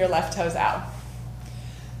forward. Turn your left toes out.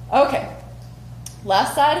 Okay.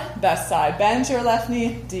 Left side, best side. Bend your left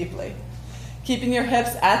knee deeply. Keeping your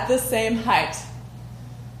hips at the same height.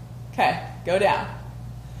 Okay, go down.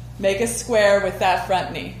 Make a square with that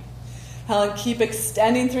front knee. Helen, keep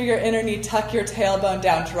extending through your inner knee. Tuck your tailbone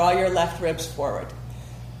down. Draw your left ribs forward.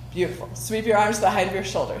 Beautiful. Sweep your arms to the height of your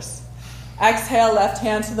shoulders. Exhale, left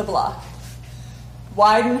hand to the block.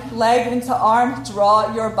 Widen leg into arm,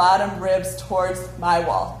 draw your bottom ribs towards my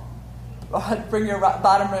wall. Bring your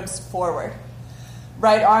bottom ribs forward.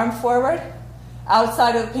 Right arm forward,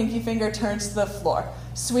 outside of the pinky finger turns to the floor.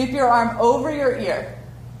 Sweep your arm over your ear.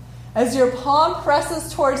 As your palm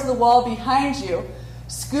presses towards the wall behind you,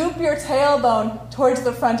 scoop your tailbone towards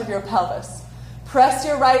the front of your pelvis. Press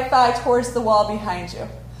your right thigh towards the wall behind you.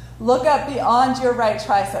 Look up beyond your right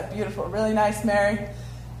tricep. Beautiful. Really nice, Mary.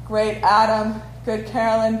 Great, Adam. Good,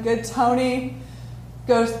 Carolyn. Good, Tony.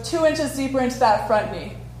 Go 2 inches deeper into that front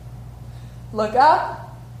knee. Look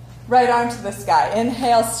up. Right arm to the sky.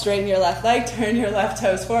 Inhale, straighten your left leg. Turn your left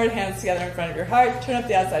toes forward. Hands together in front of your heart. Turn up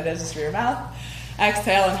the outside edges of your mouth.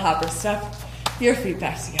 Exhale and hopper step your feet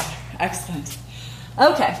back together. Excellent.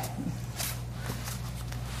 Okay.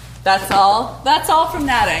 That's all from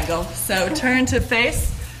that angle. So turn to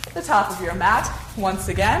face the top of your mat once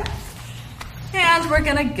again. And we're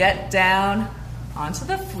going to get down onto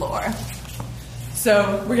the floor.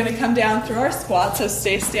 So we're going to come down through our squat, so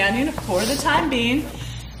stay standing for the time being.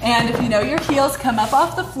 And if you know your heels, come up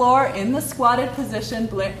off the floor in the squatted position,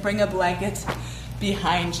 bring a blanket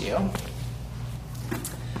behind you.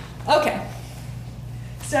 Okay.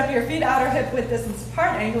 Step your feet outer hip width distance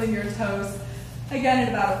apart, angling your toes, again at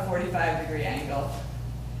about a 45-degree angle.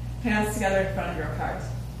 Hands together in front of your heart.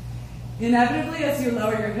 Inevitably, as you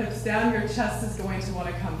lower your hips down, your chest is going to want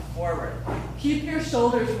to come forward. Keep your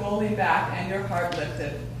shoulders rolling back and your heart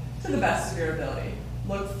lifted to the best of your ability.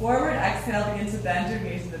 Look forward, exhale, begin to bend your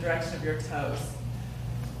knees in the direction of your toes.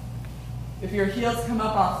 If your heels come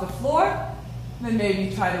up off the floor, then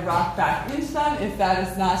maybe try to rock back into them. If that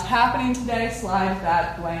is not happening today, slide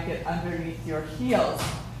that blanket underneath your heels.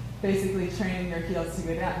 Basically training your heels to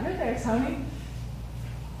go down. You're there, Tony.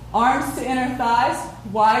 Arms to inner thighs.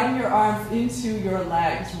 Widen your arms into your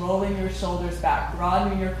legs, rolling your shoulders back,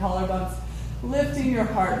 broadening your collarbones, lifting your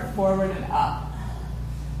heart forward and up.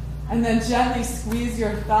 And then gently squeeze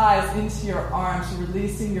your thighs into your arms,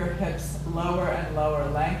 releasing your hips lower and lower,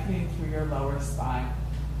 lengthening through your lower spine.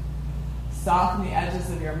 Soften the edges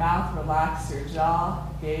of your mouth, relax your jaw,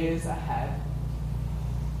 gaze ahead.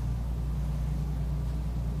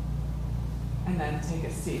 And then take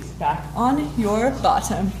a seat back on your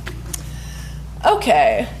bottom.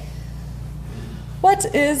 Okay.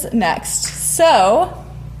 What is next? So,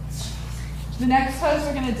 the next pose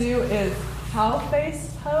we're going to do is cow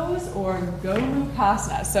face pose or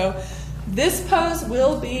Gomukasana. So, this pose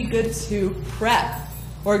will be good to prep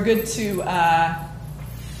or good to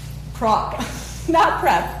prop. Not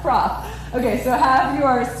prep, prop. Okay, so have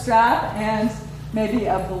your strap and maybe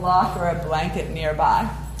a block or a blanket nearby.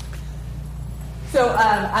 So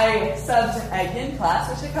I subbed a yin class,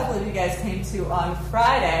 which a couple of you guys came to on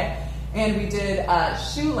Friday, and we did a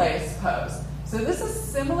shoelace pose. So this is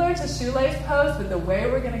similar to shoelace pose, but the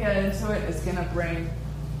way we're going to get into it is going to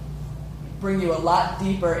bring you a lot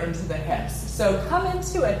deeper into the hips. So come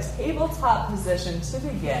into a tabletop position to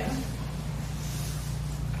begin.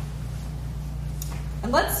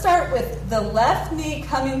 And let's start with the left knee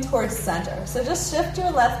coming towards center. So just shift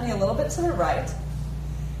your left knee a little bit to the right.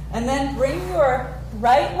 And then bring your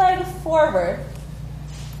right leg forward.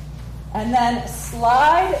 And then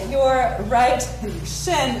slide your right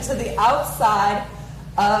shin to the outside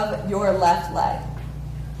of your left leg.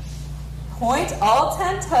 Point all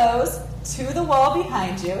 10 toes to the wall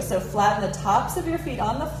behind you. So flatten the tops of your feet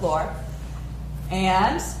on the floor.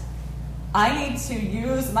 And I need to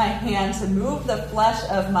use my hand to move the flesh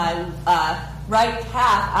of my right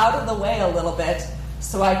calf out of the way a little bit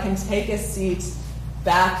so I can take a seat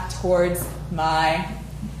back towards my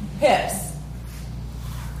hips.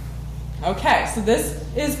 Okay, so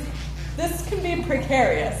this can be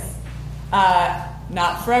precarious.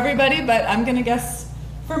 Not for everybody, but I'm going to guess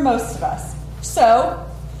for most of us. So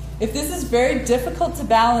if this is very difficult to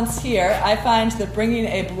balance here, I find that bringing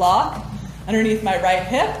a block underneath my right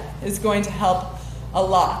hip is going to help a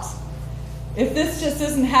lot. If this just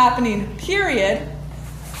isn't happening, period,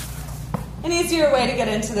 an easier way to get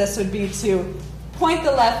into this would be to point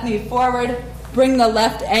the left knee forward, bring the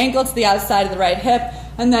left ankle to the outside of the right hip,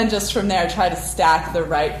 and then just from there try to stack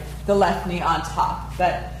the left knee on top.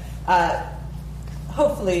 But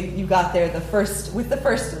hopefully you got there with the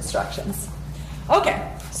first instructions.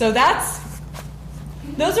 Okay, so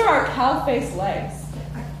those are our cow face legs.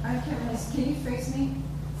 I can't really. Can you face me?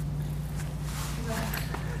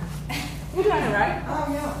 You're doing it right? Oh,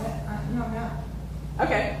 no.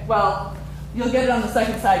 Okay, well, you'll get it on the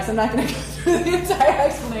second side, because I'm not going to go through the entire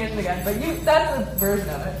explanation again, but that's a version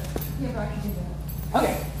of it. Yeah, but I can do that.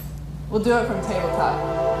 Okay, we'll do it from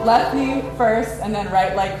tabletop. Left knee first, and then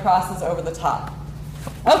right leg crosses over the top.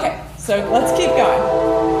 Okay, So let's keep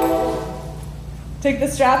going. Take the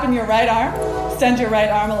strap in your right arm, extend your right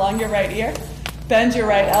arm along your right ear, bend your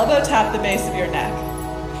right elbow, tap the base of your neck.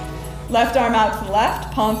 Left arm out to the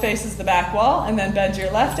left, palm faces the back wall, and then bend your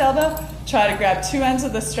left elbow. Try to grab two ends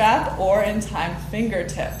of the strap, or in time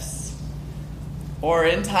fingertips, or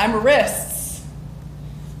in time wrists.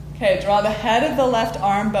 Okay, draw the head of the left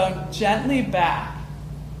arm bone gently back.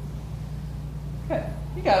 Good,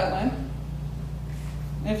 you got it, Lynn.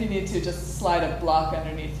 And if you need to, just slide a block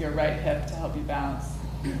underneath your right hip to help you balance.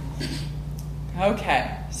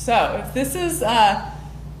 Okay, so if this is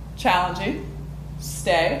challenging,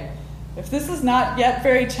 stay. If this is not yet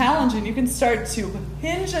very challenging, you can start to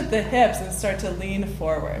hinge at the hips and start to lean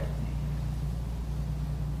forward.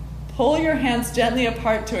 Pull your hands gently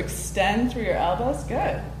apart to extend through your elbows.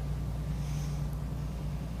 Good.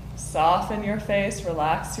 Soften your face,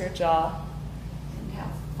 relax your jaw.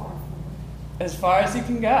 How far forward? As far as you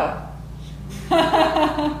can go.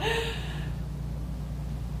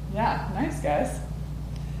 Yeah, nice, guys.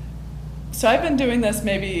 So I've been doing this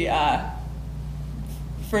maybe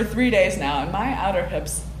for 3 days now, and my outer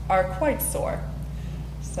hips are quite sore.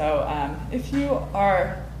 So if you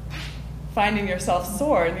are finding yourself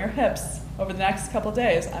sore in your hips over the next couple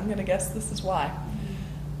days, I'm going to guess this is why.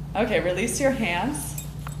 Okay, release your hands.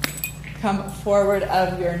 Come forward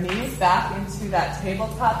of your knees back into that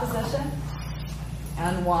tabletop position.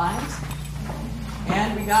 Unwind.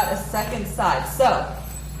 And we got a second side. So,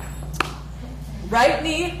 right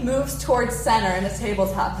knee moves towards center in a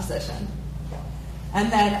tabletop position.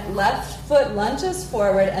 And then left foot lunges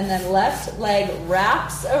forward, and then left leg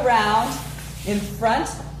wraps around in front.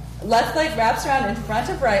 Left leg wraps around in front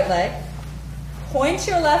of right leg. Point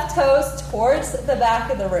your left toes towards the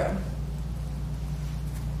back of the room.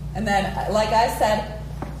 And then, like I said,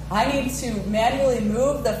 I need to manually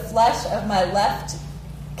move the flesh of my left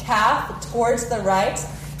calf towards the right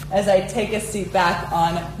as I take a seat back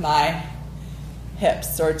on my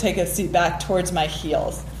hips, or take a seat back towards my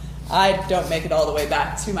heels. I don't make it all the way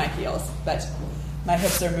back to my heels, but my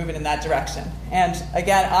hips are moving in that direction. And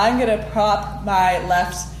again, I'm going to prop my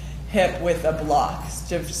left hip with a block,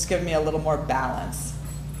 just give me a little more balance.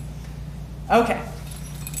 Okay,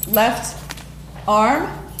 left arm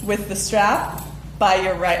with the strap by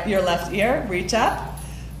your left ear, reach up,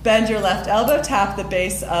 bend your left elbow, tap the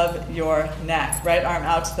base of your neck. Right arm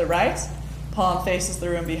out to the right, palm faces the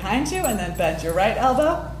room behind you, and then bend your right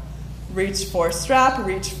elbow. Reach for strap,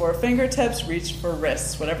 reach for fingertips, reach for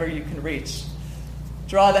wrists, whatever you can reach.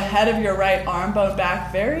 Draw the head of your right arm bone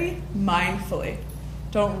back very mindfully.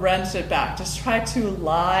 Don't wrench it back. Just try to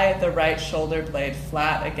lie the right shoulder blade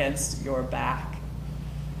flat against your back.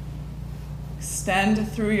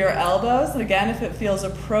 Extend through your elbows. And again, if it feels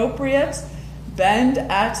appropriate, bend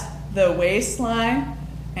at the waistline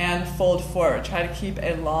and fold forward. Try to keep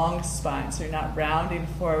a long spine. So you're not rounding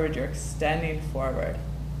forward, you're extending forward.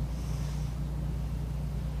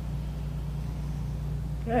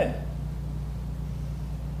 Good.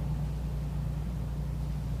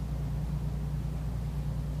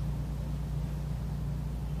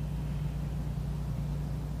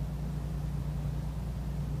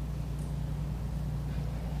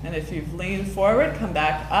 And if you've leaned forward, come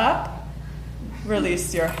back up.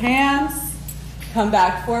 Release your hands. Come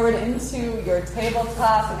back forward into your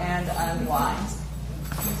tabletop and unwind.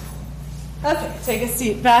 Okay, take a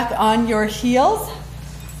seat back on your heels.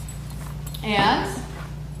 And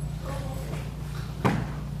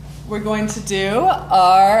we're going to do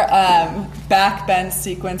our back bend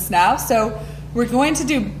sequence now. So we're going to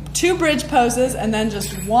do 2 bridge poses and then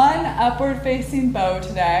just 1 upward facing bow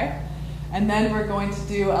today. And then we're going to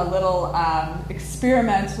do a little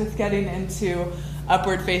experiment with getting into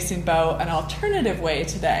upward facing bow an alternative way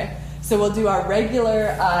today. So we'll do our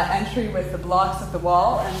regular entry with the blocks of the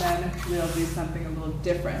wall, and then we'll do something a little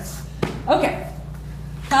different. Okay.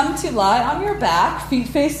 Come to lie on your back, feet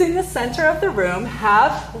facing the center of the room.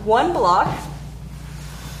 Have 1 block.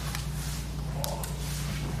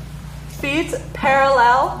 Feet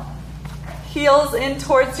parallel, heels in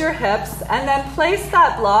towards your hips, and then place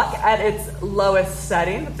that block at its lowest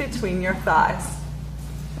setting between your thighs.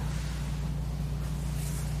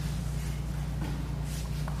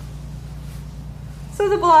 So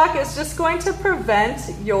the block is just going to prevent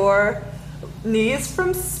your knees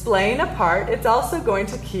from splaying apart. It's also going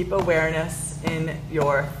to keep awareness in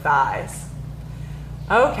your thighs.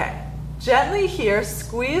 Okay, gently here,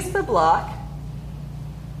 squeeze the block.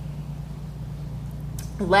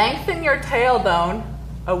 Lengthen your tailbone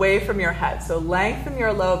away from your head. So lengthen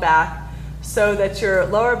your low back so that your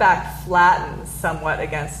lower back flattens somewhat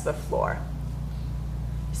against the floor.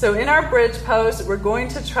 So in our bridge pose, we're going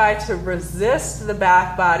to try to resist the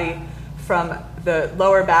back body from the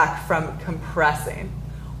lower back from compressing.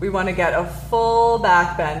 We want to get a full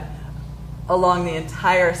back bend along the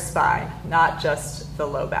entire spine, not just the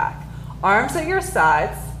low back. Arms at your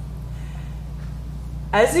sides.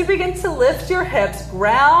 As you begin to lift your hips,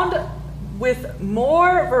 ground with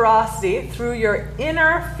more veracity through your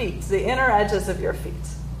inner feet, the inner edges of your feet.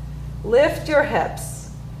 Lift your hips.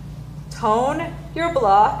 Tone your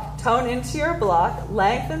block, tone into your block,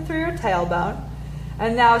 lengthen through your tailbone.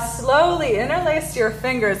 And now slowly interlace your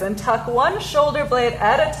fingers and tuck one shoulder blade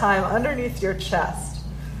at a time underneath your chest.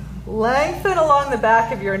 Lengthen along the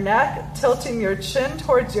back of your neck, tilting your chin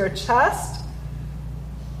towards your chest.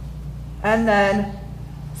 And then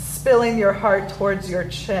spilling your heart towards your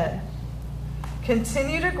chin.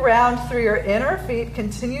 Continue to ground through your inner feet.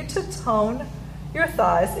 Continue to tone your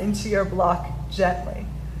thighs into your block gently.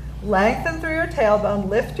 Lengthen through your tailbone,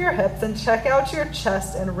 lift your hips, and check out your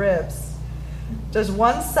chest and ribs. Does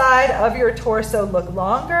one side of your torso look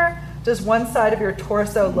longer? Does one side of your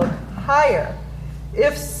torso look higher?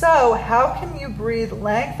 If so, how can you breathe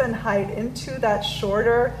length and height into that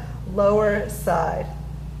shorter, lower side?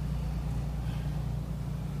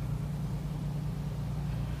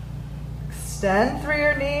 Extend through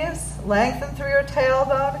your knees, lengthen through your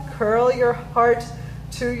tailbone, curl your heart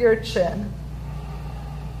to your chin.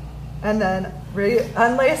 And then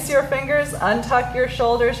unlace your fingers, untuck your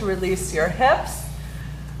shoulders, release your hips,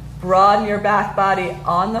 broaden your back body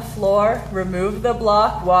on the floor, remove the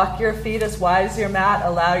block, walk your feet as wide as your mat,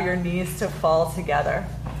 allow your knees to fall together.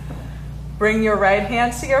 Bring your right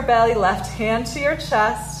hand to your belly, left hand to your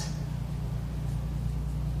chest.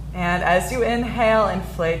 And as you inhale,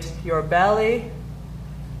 inflate your belly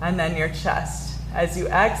and then your chest. As you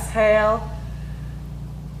exhale,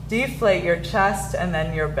 deflate your chest and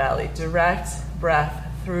then your belly. Direct breath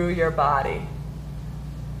through your body.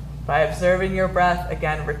 By observing your breath,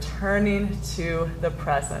 again, returning to the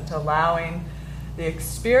present, allowing the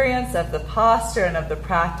experience of the posture and of the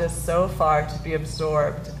practice so far to be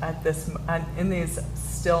absorbed in these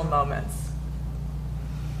still moments.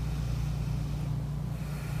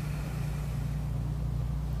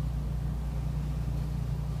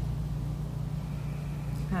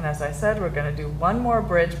 And as I said, we're going to do one more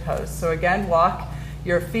bridge pose. So again, walk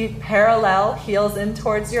your feet parallel, heels in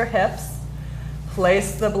towards your hips.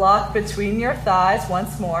 Place the block between your thighs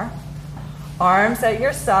once more. Arms at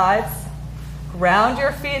your sides. Ground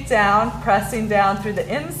your feet down, pressing down through the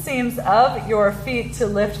inseams of your feet to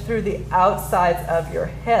lift through the outsides of your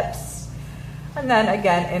hips. And then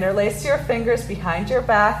again, interlace your fingers behind your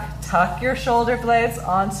back. Tuck your shoulder blades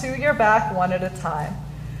onto your back one at a time.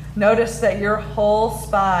 Notice that your whole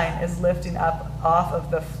spine is lifting up off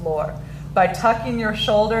of the floor. By tucking your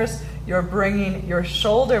shoulders, you're bringing your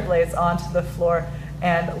shoulder blades onto the floor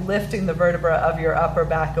and lifting the vertebra of your upper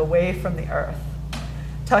back away from the earth.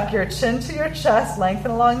 Tuck your chin to your chest,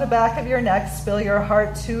 lengthen along the back of your neck, spill your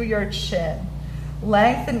heart to your chin.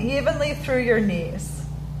 Lengthen evenly through your knees.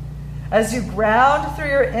 As you ground through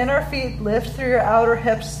your inner feet, lift through your outer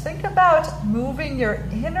hips, think about moving your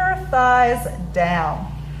inner thighs down.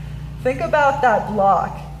 Think about that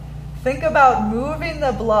block. Think about moving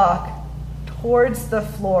the block towards the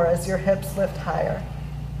floor as your hips lift higher.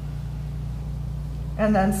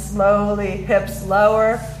 And then slowly, hips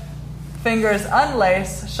lower, fingers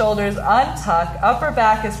unlace, shoulders untuck, upper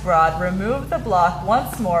back is broad. Remove the block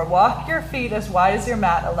once more. Walk your feet as wide as your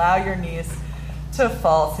mat. Allow your knees to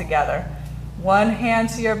fall together. One hand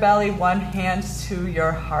to your belly, one hand to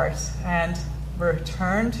your heart. And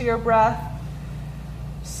return to your breath.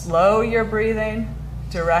 Slow your breathing,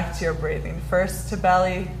 direct your breathing. First to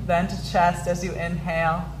belly, then to chest as you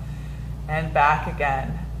inhale, and back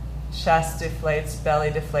again. Chest deflates,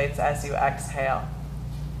 belly deflates as you exhale.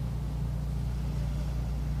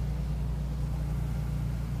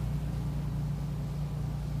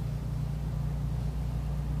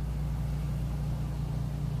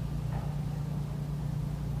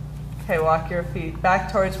 Okay, walk your feet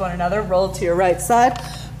back towards one another, roll to your right side.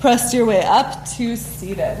 Press your way up to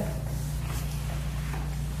seated.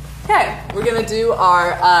 Okay, we're going to do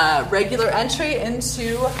our regular entry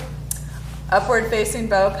into upward facing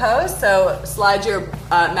bow pose. So slide your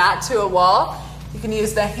mat to a wall. You can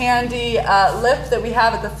use the handy lip that we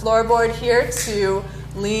have at the floorboard here to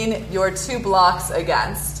lean your two blocks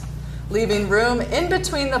against, leaving room in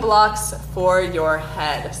between the blocks for your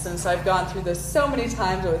head. Since I've gone through this so many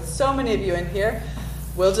times with so many of you in here,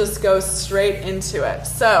 we'll just go straight into it.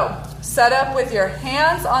 So, set up with your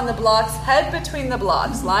hands on the blocks, head between the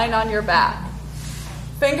blocks, lying on your back.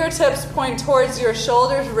 Fingertips point towards your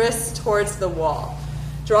shoulders, wrists towards the wall.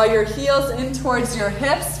 Draw your heels in towards your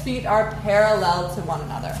hips. Feet are parallel to one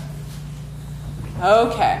another.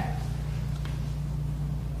 Okay.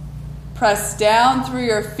 Press down through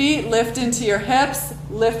your feet, lift into your hips,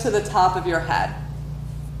 lift to the top of your head.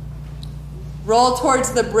 Roll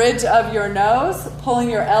towards the bridge of your nose,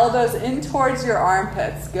 pulling your elbows in towards your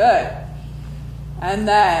armpits. Good. And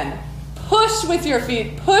then push with your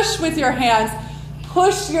feet, push with your hands,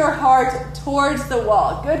 push your heart towards the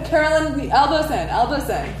wall. Good, Carolyn, the elbows in, elbows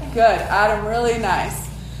in. Good, Adam, really nice.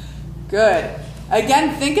 Good.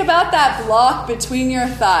 Again, think about that block between your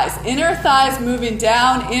thighs. Inner thighs moving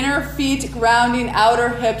down, inner feet grounding, outer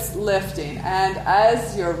hips lifting. And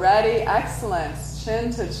as you're ready, excellent.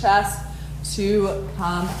 Chin to chest to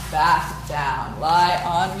come back down. Lie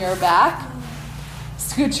on your back.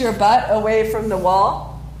 Scoot your butt away from the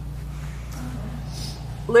wall.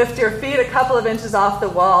 Lift your feet a couple of inches off the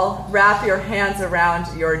wall. Wrap your hands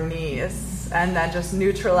around your knees. And then just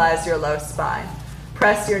neutralize your low spine.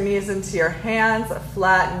 Press your knees into your hands,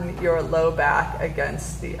 flatten your low back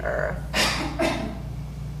against the earth.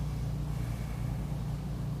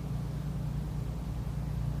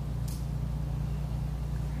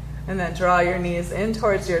 And then draw your knees in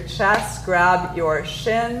towards your chest, grab your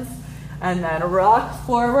shins, and then rock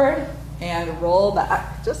forward and roll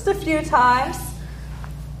back just a few times.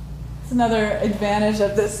 It's another advantage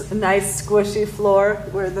of this nice squishy floor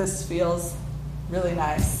where this feels really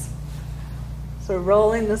nice. So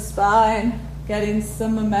rolling the spine, getting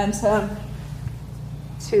some momentum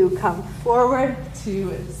to come forward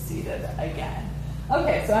to seated again.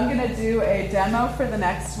 Okay, so I'm going to do a demo for the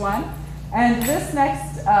next one. And this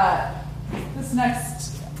next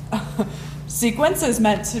sequence is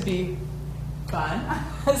meant to be fun.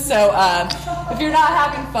 So if you're not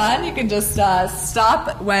having fun, you can just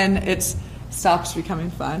stop when it stops becoming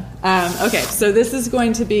fun. Okay, so this is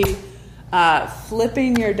going to be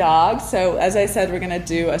flipping your dog. So as I said, we're going to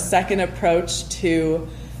do a second approach to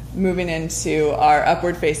moving into our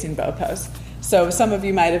upward facing bow pose. So some of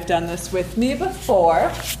you might have done this with me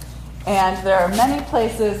before, and there are many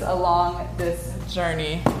places along this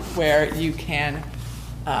journey where you can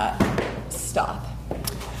stop.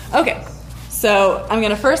 Okay, so I'm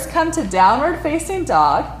going to first come to downward facing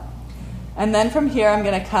dog, and then from here I'm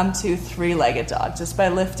going to come to three-legged dog just by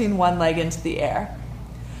lifting one leg into the air.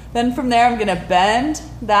 Then from there, I'm going to bend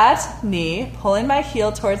that knee, pulling my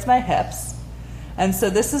heel towards my hips. And so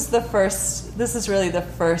this is really the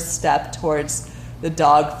first step towards the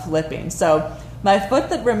dog flipping. So my foot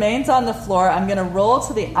that remains on the floor, I'm going to roll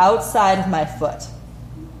to the outside of my foot.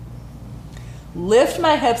 Lift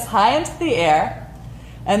my hips high into the air,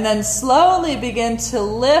 and then slowly begin to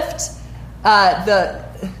lift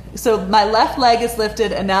so my left leg is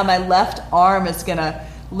lifted, and now my left arm is going to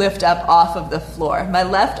lift up off of the floor. My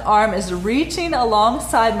left arm is reaching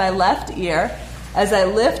alongside my left ear as I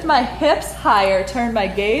lift my hips higher, turn my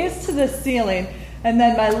gaze to the ceiling, and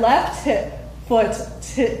then my left foot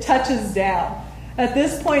touches down. At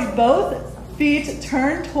this point, both feet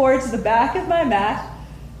turn towards the back of my mat,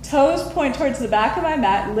 toes point towards the back of my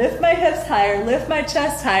mat, lift my hips higher, lift my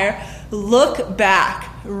chest higher, look back,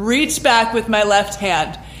 reach back with my left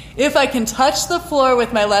hand. If I can touch the floor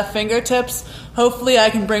with my left fingertips, hopefully I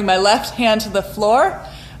can bring my left hand to the floor.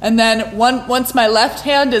 And then once my left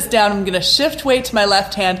hand is down, I'm going to shift weight to my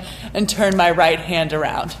left hand and turn my right hand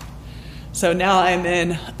around. So now I'm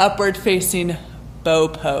in upward facing bow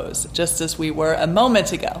pose, just as we were a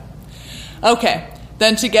moment ago. Okay,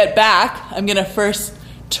 then to get back, I'm going to first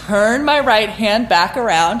turn my right hand back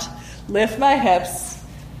around, lift my hips,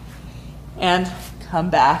 and come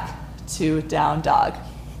back to down dog.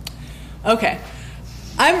 Okay,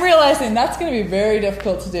 I'm realizing that's going to be very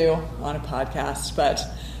difficult to do on a podcast, but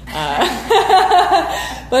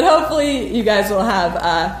hopefully you guys will have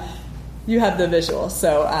the visual,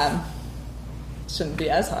 so it shouldn't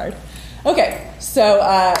be as hard. Okay, so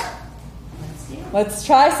let's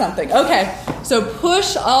try something. Okay, so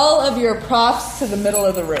push all of your props to the middle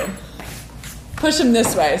of the room. Push them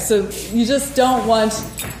this way. So you just don't want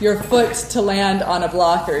your foot to land on a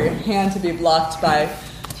block or your hand to be blocked by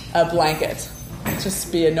a blanket.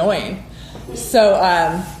 Just be annoying. So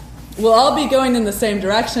we'll all be going in the same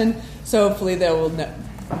direction, so hopefully there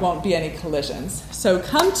won't be any collisions. So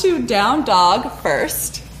come to down dog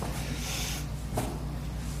first.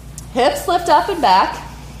 Hips lift up and back.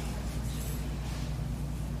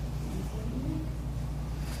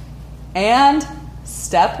 And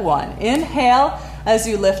step one. Inhale as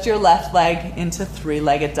you lift your left leg into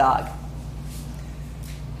three-legged dog.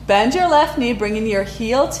 Bend your left knee, bringing your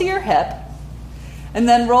heel to your hip, and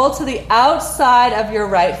then roll to the outside of your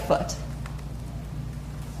right foot.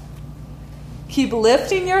 Keep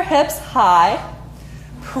lifting your hips high.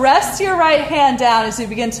 Press your right hand down as you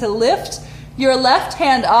begin to lift your left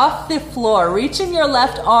hand off the floor, reaching your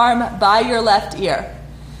left arm by your left ear.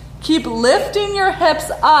 Keep lifting your hips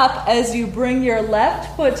up as you bring your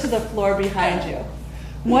left foot to the floor behind you.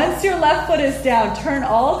 Once your left foot is down, turn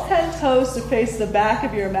all 10 toes to face the back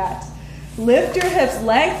of your mat. Lift your hips,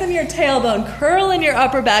 lengthen your tailbone, curl in your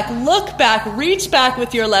upper back, look back, reach back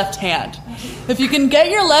with your left hand. If you can get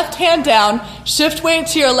your left hand down, shift weight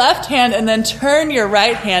to your left hand and then turn your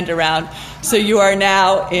right hand around. So you are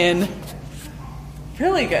now in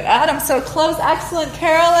really good. Adam, so close. Excellent.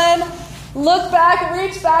 Carolyn, look back,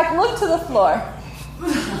 reach back, look to the floor.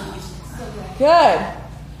 Good.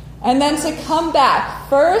 And then to come back.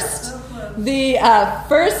 First, the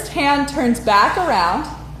first hand turns back around.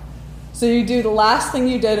 So you do the last thing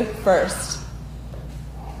you did first.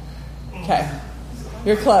 Okay.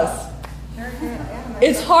 You're close.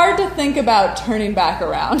 It's hard to think about turning back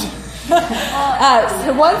around.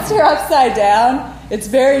 So once you're upside down, it's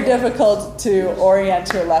very difficult to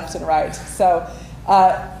orient your left and right. So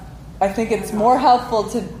I think it's more helpful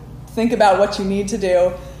to think about what you need to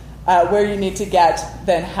do, where you need to get,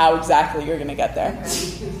 than how exactly you're going to get there.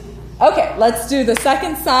 Okay, let's do the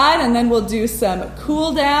second side, and then we'll do some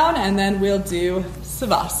cool down, and then we'll do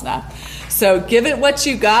Savasana. So give it what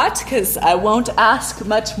you got, because I won't ask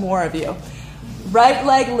much more of you. Right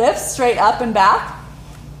leg lifts straight up and back.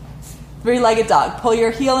 Three-legged dog. Pull your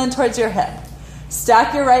heel in towards your hip.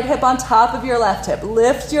 Stack your right hip on top of your left hip.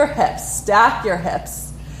 Lift your hips. Stack your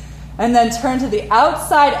hips. And then turn to the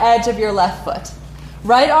outside edge of your left foot.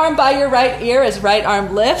 Right arm by your right ear as right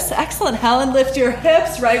arm lifts. Excellent, Helen. Lift your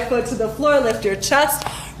hips. Right foot to the floor. Lift your chest.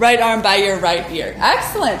 Right arm by your right ear.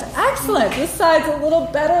 Excellent, excellent. This side's a little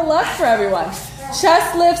better luck for everyone.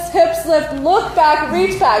 Chest lifts, hips lift, look back,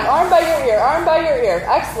 reach back. Arm by your ear, arm by your ear.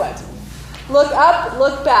 Excellent. Look up,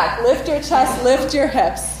 look back. Lift your chest, lift your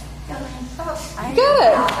hips. I Got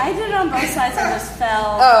it. I did it on both sides. I just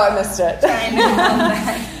fell. Oh, I missed it. Trying to come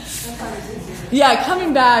back. Yeah,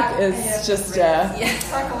 coming back is just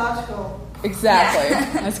Psychological. exactly.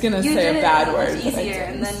 Yeah. I was gonna You say did a bad it, word. It's but I easier,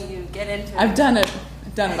 didn't. and then you get into it. I've done it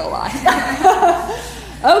a lot.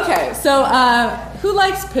 Okay, so who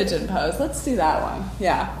likes pigeon pose? Let's do that one.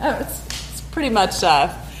 Yeah, it's pretty much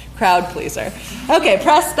crowd pleaser. Okay,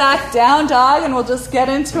 press back, down dog, and we'll just get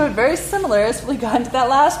into it very similar as we got into that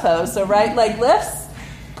last pose. So right leg lifts,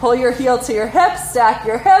 pull your heel to your hips, stack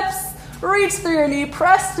your hips, reach through your knee,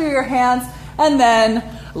 press through your hands, and then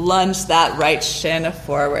lunge that right shin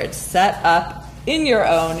forward. Set up in your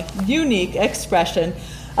own unique expression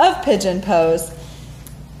of pigeon pose.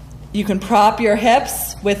 You can prop your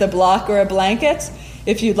hips with a block or a blanket.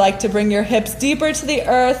 If you'd like to bring your hips deeper to the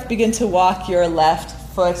earth, begin to walk your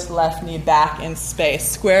left foot, left knee back in space.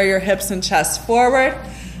 Square your hips and chest forward.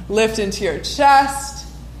 Lift into your chest.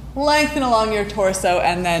 Lengthen along your torso,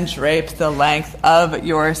 and then drape the length of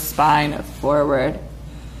your spine forward.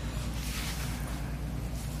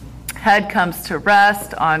 Head comes to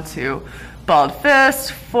rest onto balled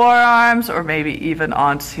fist, forearms, or maybe even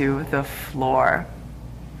onto the floor.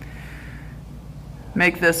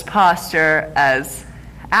 Make this posture as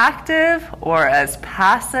active or as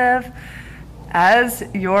passive as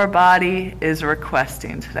your body is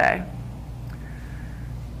requesting today.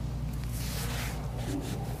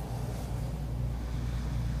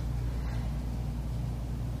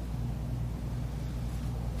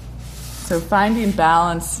 So finding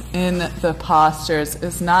balance in the postures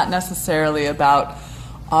is not necessarily about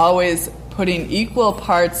always putting equal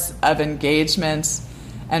parts of engagement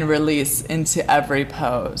and release into every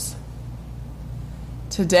pose.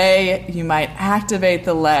 Today, you might activate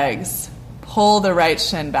the legs, pull the right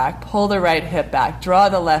shin back, pull the right hip back, draw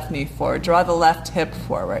the left knee forward, draw the left hip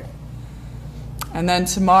forward. And then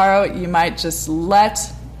tomorrow, you might just let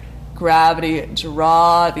gravity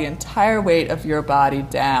draw the entire weight of your body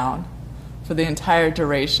down for the entire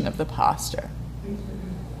duration of the posture.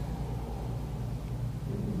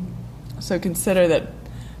 So consider that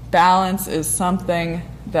balance is something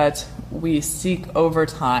that we seek over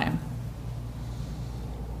time.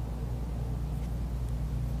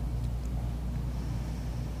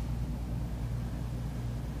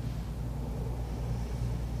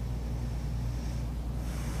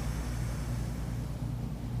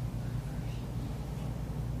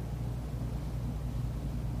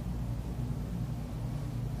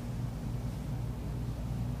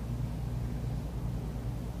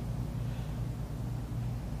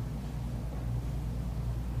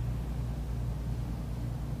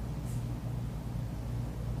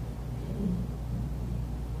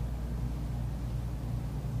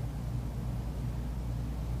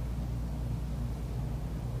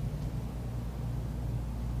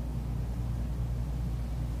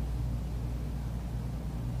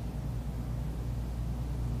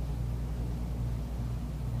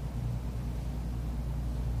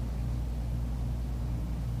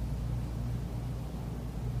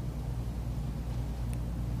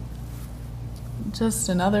 Just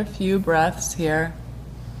another few breaths here.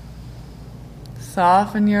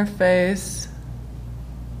 Soften your face.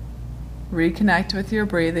 Reconnect with your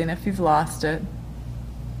breathing if you've lost it.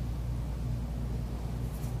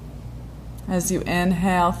 As you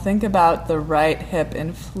inhale, think about the right hip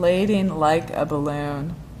inflating like a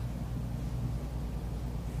balloon.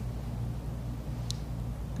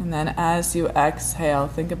 And then as you exhale,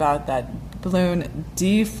 think about that balloon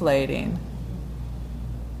deflating,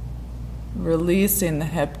 releasing the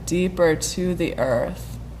hip deeper to the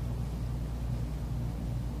earth.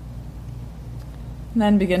 And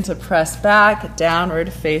then begin to press back,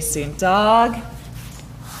 downward facing dog.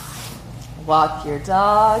 Walk your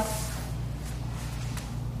dog.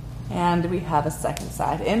 And we have a second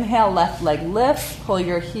side. Inhale, left leg lifts. Pull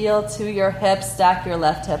your heel to your hip. Stack your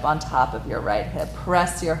left hip on top of your right hip.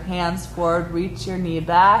 Press your hands forward. Reach your knee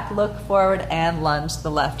back. Look forward and lunge the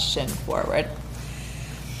left shin forward.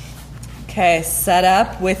 Okay, set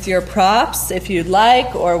up with your props if you'd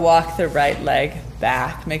like, or walk the right leg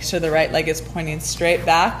back. Make sure the right leg is pointing straight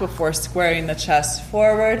back before squaring the chest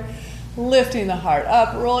forward. Lifting the heart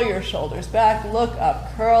up. Roll your shoulders back. Look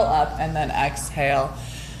up. Curl up. And then exhale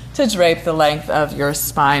to drape the length of your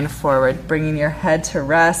spine forward, bringing your head to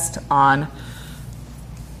rest on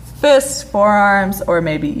fists, forearms, or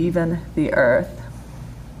maybe even the earth.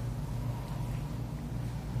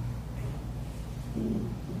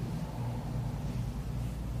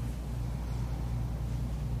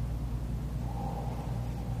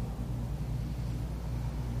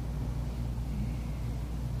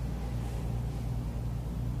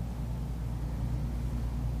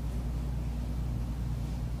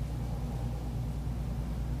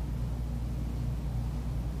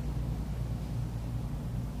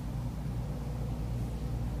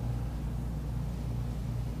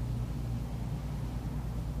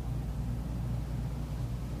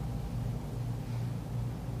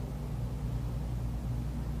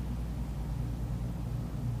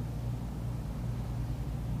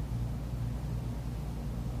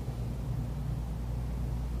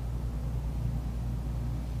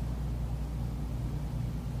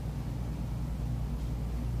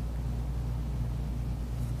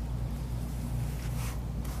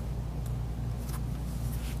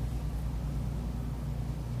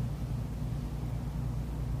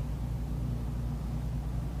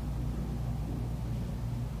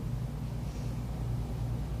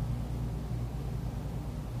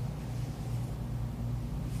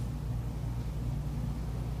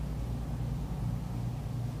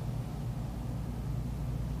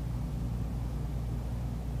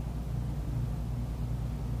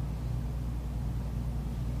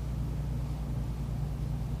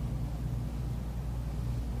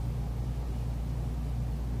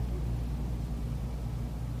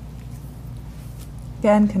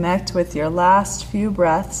 Again, connect with your last few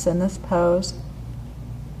breaths in this pose.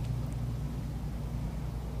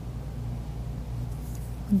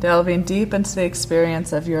 Delving deep into the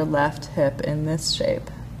experience of your left hip in this shape.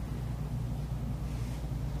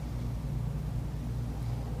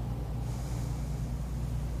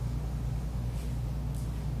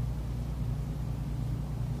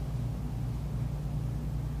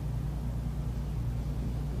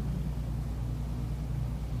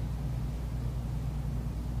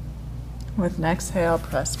 With an exhale,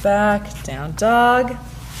 press back, down dog.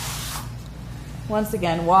 Once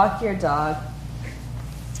again, walk your dog.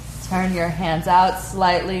 Turn your hands out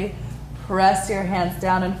slightly. Press your hands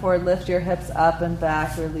down and forward. Lift your hips up and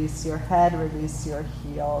back. Release your head. Release your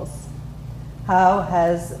heels. How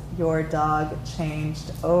has your dog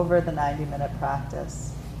changed over the 90-minute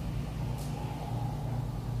practice?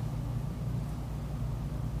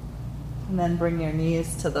 And then bring your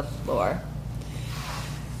knees to the floor.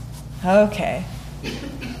 Okay.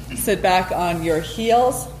 Sit back on your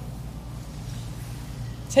heels.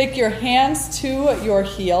 Take your hands to your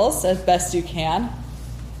heels as best you can.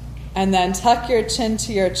 And then tuck your chin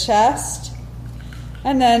to your chest.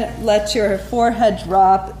 And then let your forehead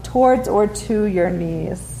drop towards or to your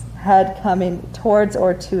knees. Head coming towards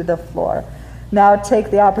or to the floor. Now take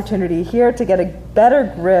the opportunity here to get a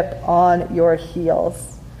better grip on your heels.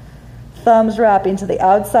 Thumbs wrapping to the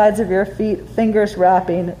outsides of your feet, fingers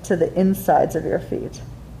wrapping to the insides of your feet.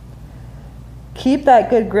 Keep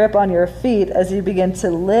that good grip on your feet as you begin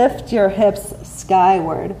to lift your hips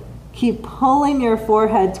skyward. Keep pulling your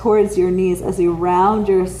forehead towards your knees as you round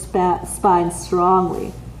your spine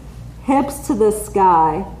strongly. Hips to the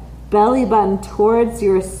sky, belly button towards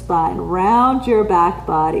your spine. Round your back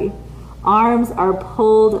body. Arms are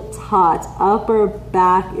pulled taut. Upper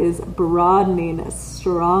back is broadening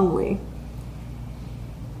strongly.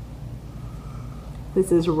 This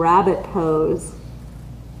is rabbit pose.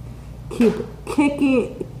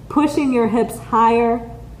 Keep pushing your hips higher,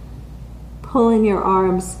 pulling your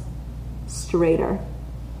arms straighter.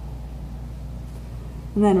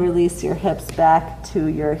 And then release your hips back to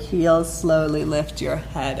your heels. Slowly lift your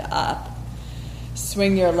head up.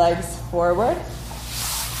 Swing your legs forward.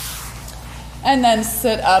 And then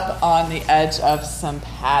sit up on the edge of some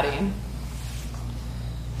padding.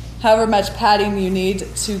 However much padding you need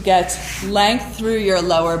to get length through your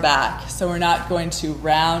lower back. So we're not going to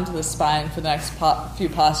round the spine for the next few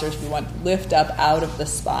postures. We want to lift up out of the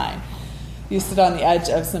spine. You sit on the edge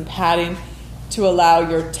of some padding to allow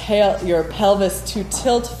your pelvis to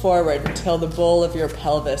tilt forward until the bowl of your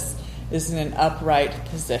pelvis is in an upright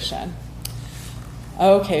position.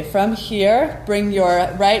 Okay, from here, bring your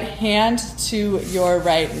right hand to your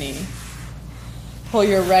right knee. Pull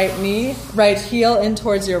your right heel in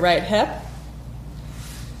towards your right hip.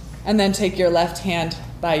 And then take your left hand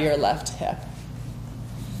by your left hip.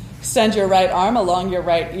 Extend your right arm along your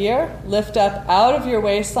right ear. Lift up out of your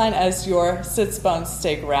waistline as your sits bones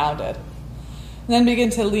stay grounded. And then begin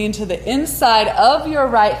to lean to the inside of your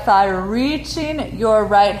right thigh, reaching your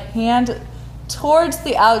right hand towards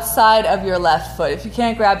the outside of your left foot. If you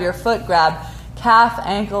can't grab your foot, grab calf,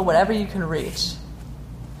 ankle, whatever you can reach.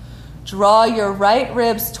 Draw your right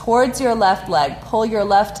ribs towards your left leg. Pull your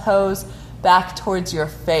left toes back towards your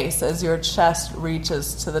face as your chest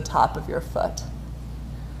reaches to the top of your foot.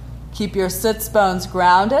 Keep your sits bones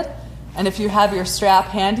grounded. And if you have your strap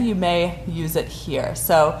handy, you may use it here.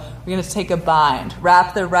 So we're going to take a bind.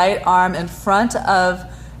 Wrap the right arm in front of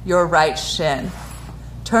your right shin.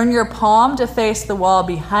 Turn your palm to face the wall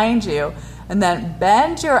behind you, and then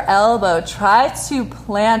bend your elbow. Try to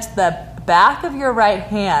plant the back of your right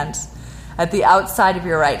hand at the outside of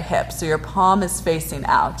your right hip, so your palm is facing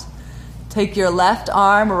out. Take your left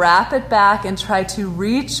arm, wrap it back, and try to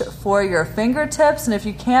reach for your fingertips. And if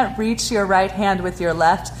you can't reach your right hand with your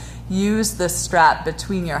left, use the strap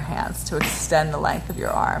between your hands to extend the length of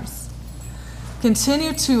your arms.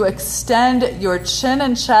 Continue to extend your chin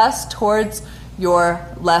and chest towards your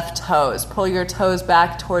left toes. Pull your toes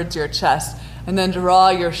back towards your chest, and then draw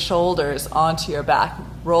your shoulders onto your back.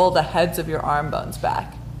 Roll the heads of your arm bones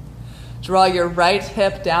back. Draw your right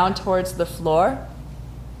hip down towards the floor.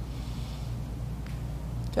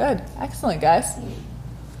 Good. Excellent, guys.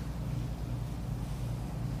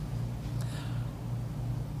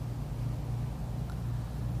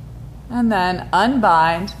 And then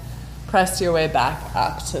unbind, press your way back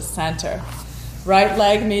up to center. Right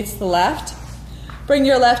leg meets the left. Bring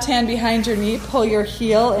your left hand behind your knee, pull your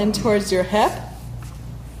heel in towards your hip.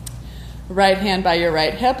 Right hand by your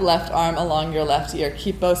right hip, left arm along your left ear.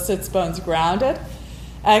 Keep both sits bones grounded.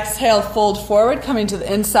 Exhale, fold forward, coming to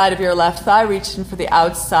the inside of your left thigh, reaching for the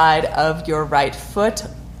outside of your right foot,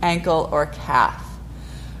 ankle, or calf.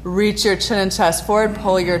 Reach your chin and chest forward,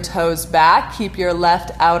 pull your toes back. Keep your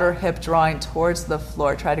left outer hip drawing towards the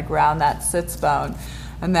floor. Try to ground that sits bone.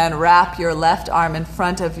 And then wrap your left arm in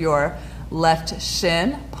front of your left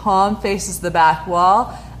shin. Palm faces the back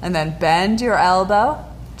wall. And then bend your elbow.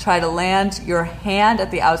 Try to land your hand at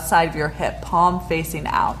the outside of your hip, palm facing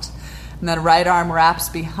out. And then right arm wraps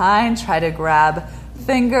behind. Try to grab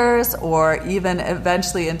fingers, or even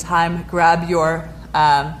eventually in time, grab your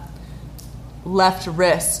left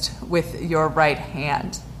wrist with your right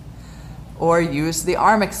hand, or use the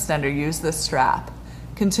arm extender, use the strap.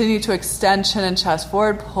 Continue to extend chin and chest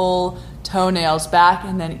forward, pull toenails back,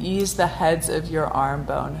 and then ease the heads of your arm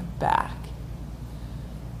bone back.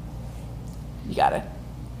 You got it.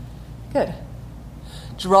 Good.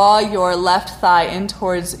 Draw your left thigh in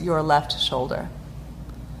towards your left shoulder.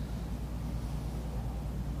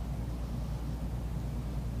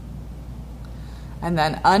 And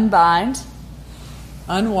then unbind.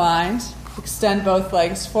 Unwind, extend both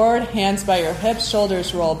legs forward, hands by your hips,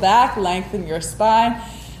 shoulders roll back, lengthen your spine,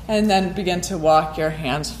 and then begin to walk your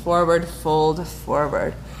hands forward, fold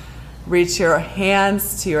forward. Reach your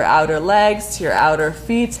hands to your outer legs, to your outer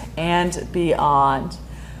feet, and beyond.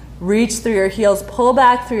 Reach through your heels, pull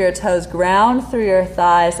back through your toes, ground through your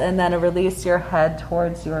thighs, and then release your head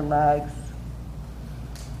towards your legs.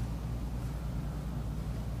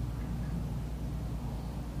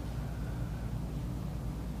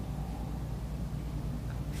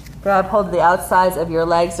 Grab hold of the outsides of your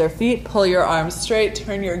legs or feet. Pull your arms straight.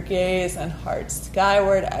 Turn your gaze and heart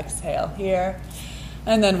skyward. Exhale here.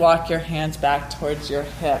 And then walk your hands back towards your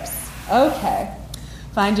hips. Okay.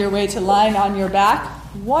 Find your way to lying on your back.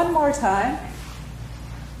 One more time.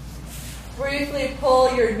 Briefly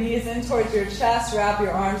pull your knees in towards your chest. Wrap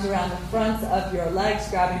your arms around the fronts of your legs,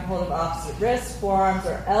 grabbing hold of opposite wrists, forearms,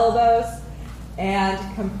 or elbows. And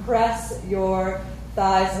compress your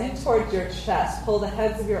thighs in towards your chest. Pull the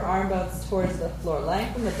heads of your arm bones towards the floor.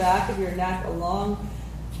 Lengthen the back of your neck along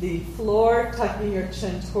the floor, tucking your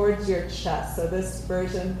chin towards your chest. So this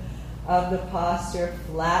version of the posture,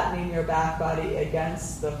 flattening your back body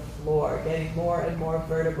against the floor, getting more and more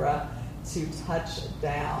vertebra to touch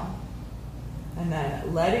down. And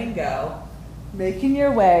then letting go, making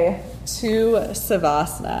your way to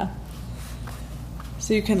Savasana.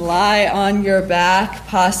 So you can lie on your back,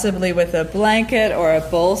 possibly with a blanket or a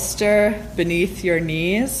bolster beneath your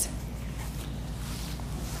knees.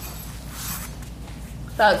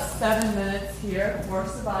 About 7 minutes here for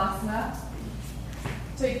Savasana.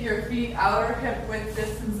 Take your feet outer hip width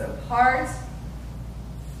distance apart.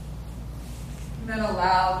 And then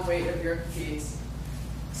allow the weight of your feet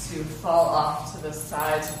to fall off to the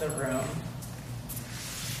sides of the room.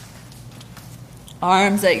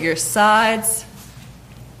 Arms at your sides.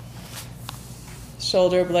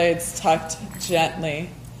 Shoulder blades tucked gently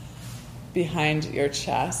behind your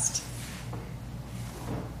chest.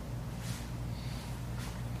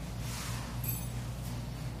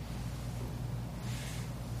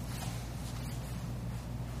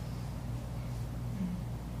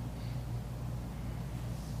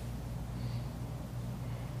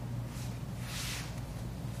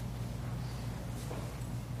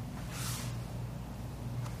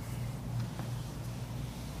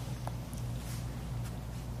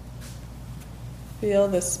 Feel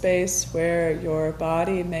the space where your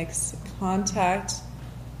body makes contact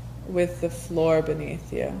with the floor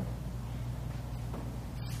beneath you.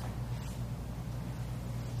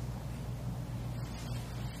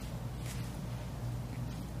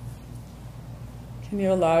 Can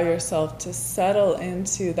you allow yourself to settle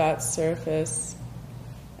into that surface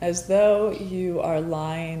as though you are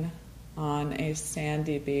lying on a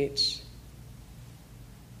sandy beach?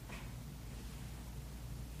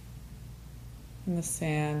 And the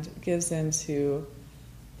sand gives into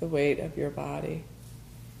the weight of your body.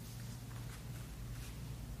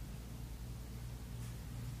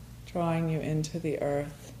 Drawing you into the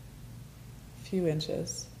earth a few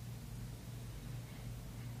inches.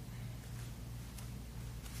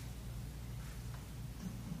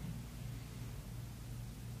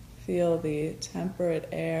 Feel the temperate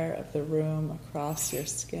air of the room across your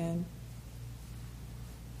skin.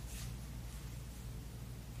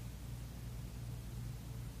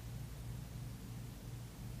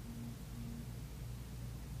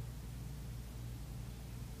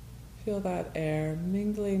 Feel that air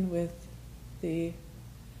mingling with the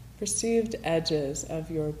perceived edges of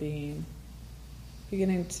your being,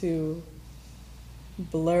 beginning to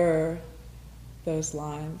blur those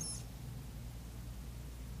lines.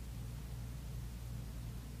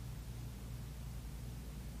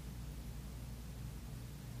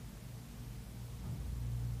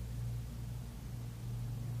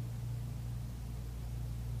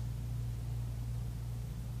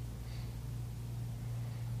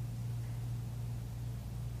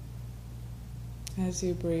 As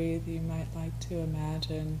you breathe, you might like to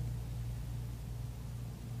imagine,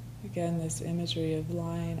 again, this imagery of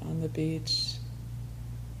lying on the beach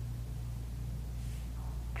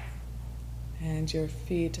and your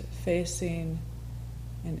feet facing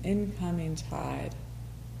an incoming tide.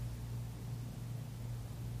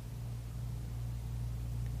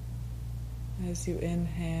 As you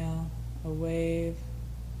inhale, a wave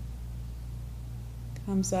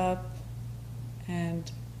comes up and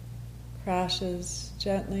crashes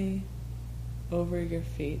gently over your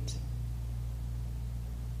feet.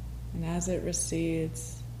 And as it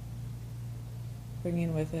recedes,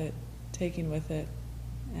 bringing with it, taking with it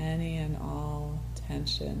any and all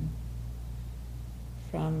tension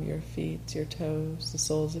from your feet, your toes, the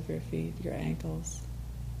soles of your feet, your ankles.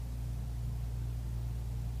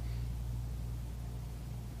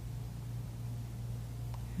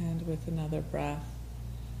 And with another breath,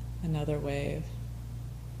 another wave.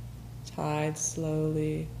 Tide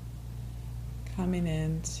slowly coming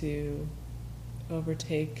in to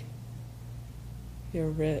overtake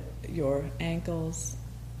your ankles,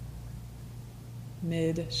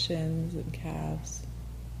 mid shins and calves.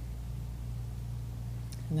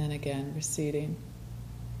 And then again receding,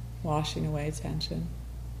 washing away tension.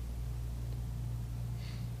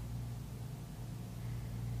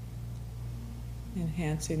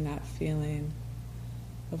 Enhancing that feeling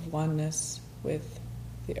of oneness with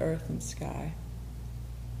the earth and sky.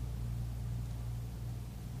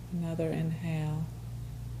 Another inhale,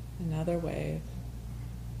 another wave,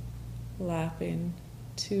 lapping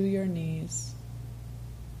to your knees,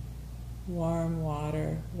 warm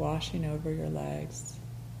water washing over your legs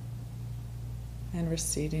and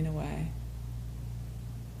receding away.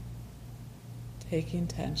 taking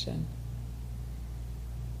tension.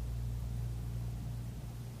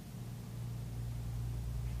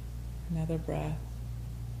 Another breath,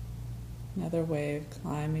 another wave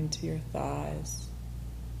climbing to your thighs.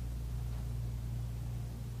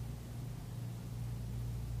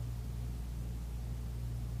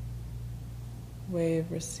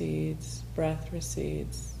 Wave recedes, breath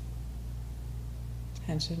recedes,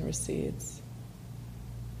 tension recedes.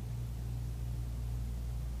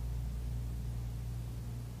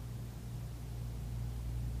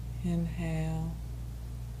 Inhale.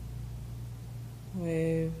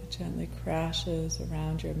 Wave gently crashes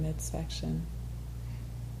around your midsection.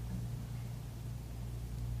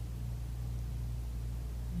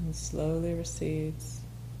 And slowly recedes.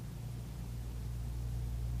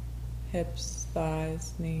 Hips,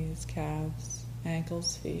 thighs, knees, calves,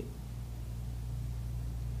 ankles, feet.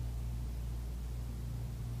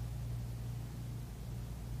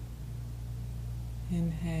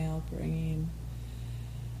 Inhale, bringing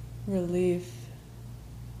relief,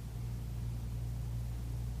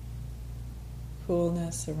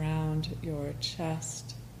 coolness around your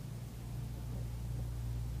chest,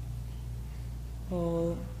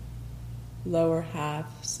 whole lower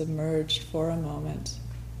half submerged for a moment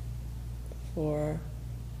before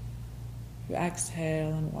you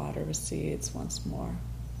exhale and water recedes once more.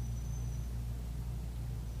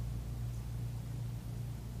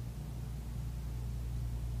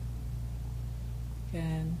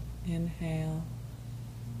 Again, inhale.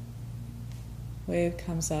 Wave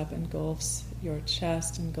comes up, engulfs your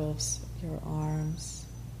chest, engulfs your arms,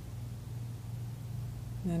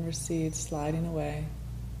 and then recedes, sliding away,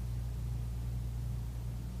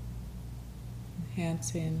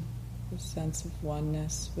 enhancing the sense of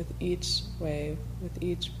oneness with each wave, with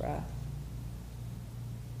each breath.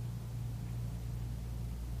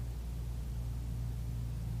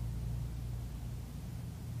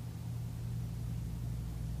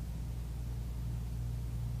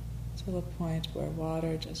 To the point where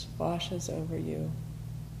water just washes over you.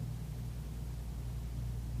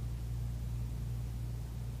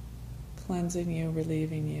 Cleansing you,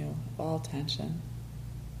 relieving you of all tension.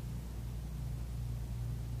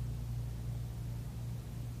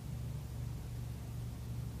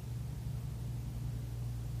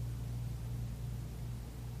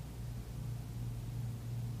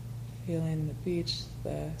 Feeling the beach,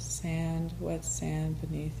 the sand, wet sand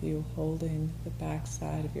beneath you, holding the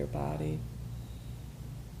backside of your body.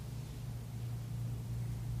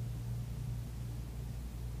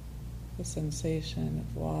 The sensation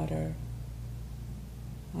of water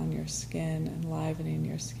on your skin, enlivening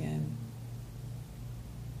your skin.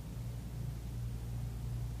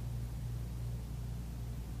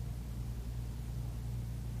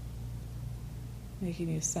 Making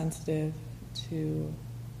you sensitive to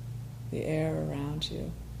the air around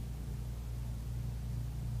you.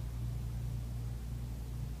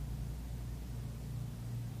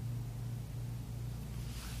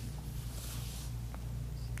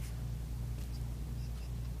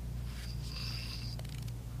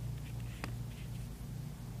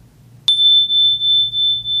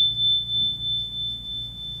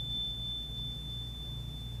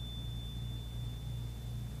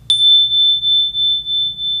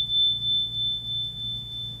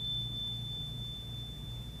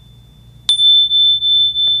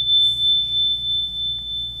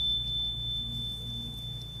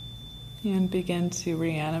 And begin to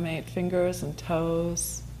reanimate fingers and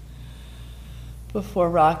toes before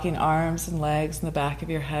rocking arms and legs in the back of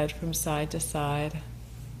your head from side to side.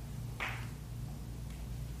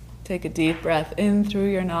 Take a deep breath in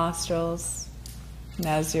through your nostrils, and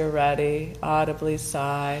as you're ready, audibly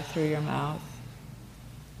sigh through your mouth.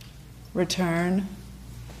 Return.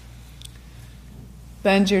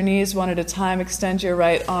 Bend your knees one at a time, extend your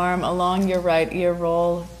right arm along your right ear,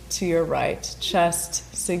 roll to your right,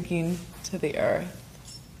 chest sinking to the earth.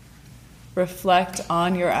 Reflect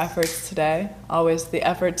on your efforts today, always the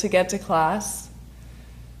effort to get to class,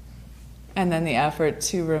 and then the effort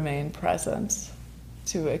to remain present,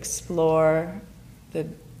 to explore the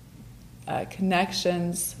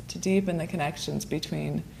connections, to deepen the connections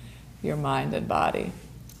between your mind and body.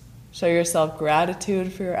 Show yourself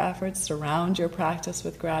gratitude for your efforts, surround your practice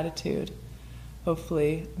with gratitude,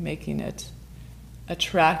 hopefully making it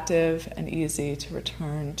attractive and easy to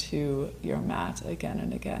return to your mat again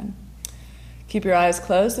and again. Keep your eyes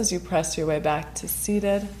closed as you press your way back to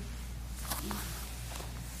seated.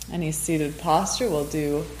 Any seated posture will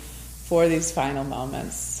do for these final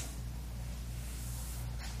moments.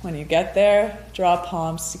 When you get there, draw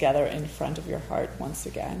palms together in front of your heart once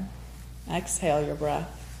again. Exhale your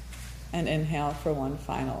breath and inhale for one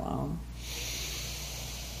final Om.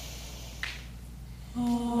 Thank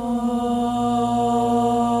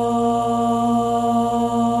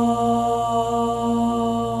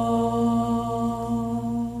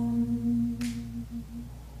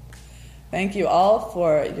you all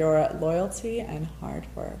for your loyalty and hard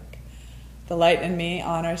work. The light in me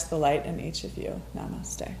honors the light in each of you.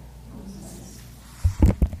 Namaste.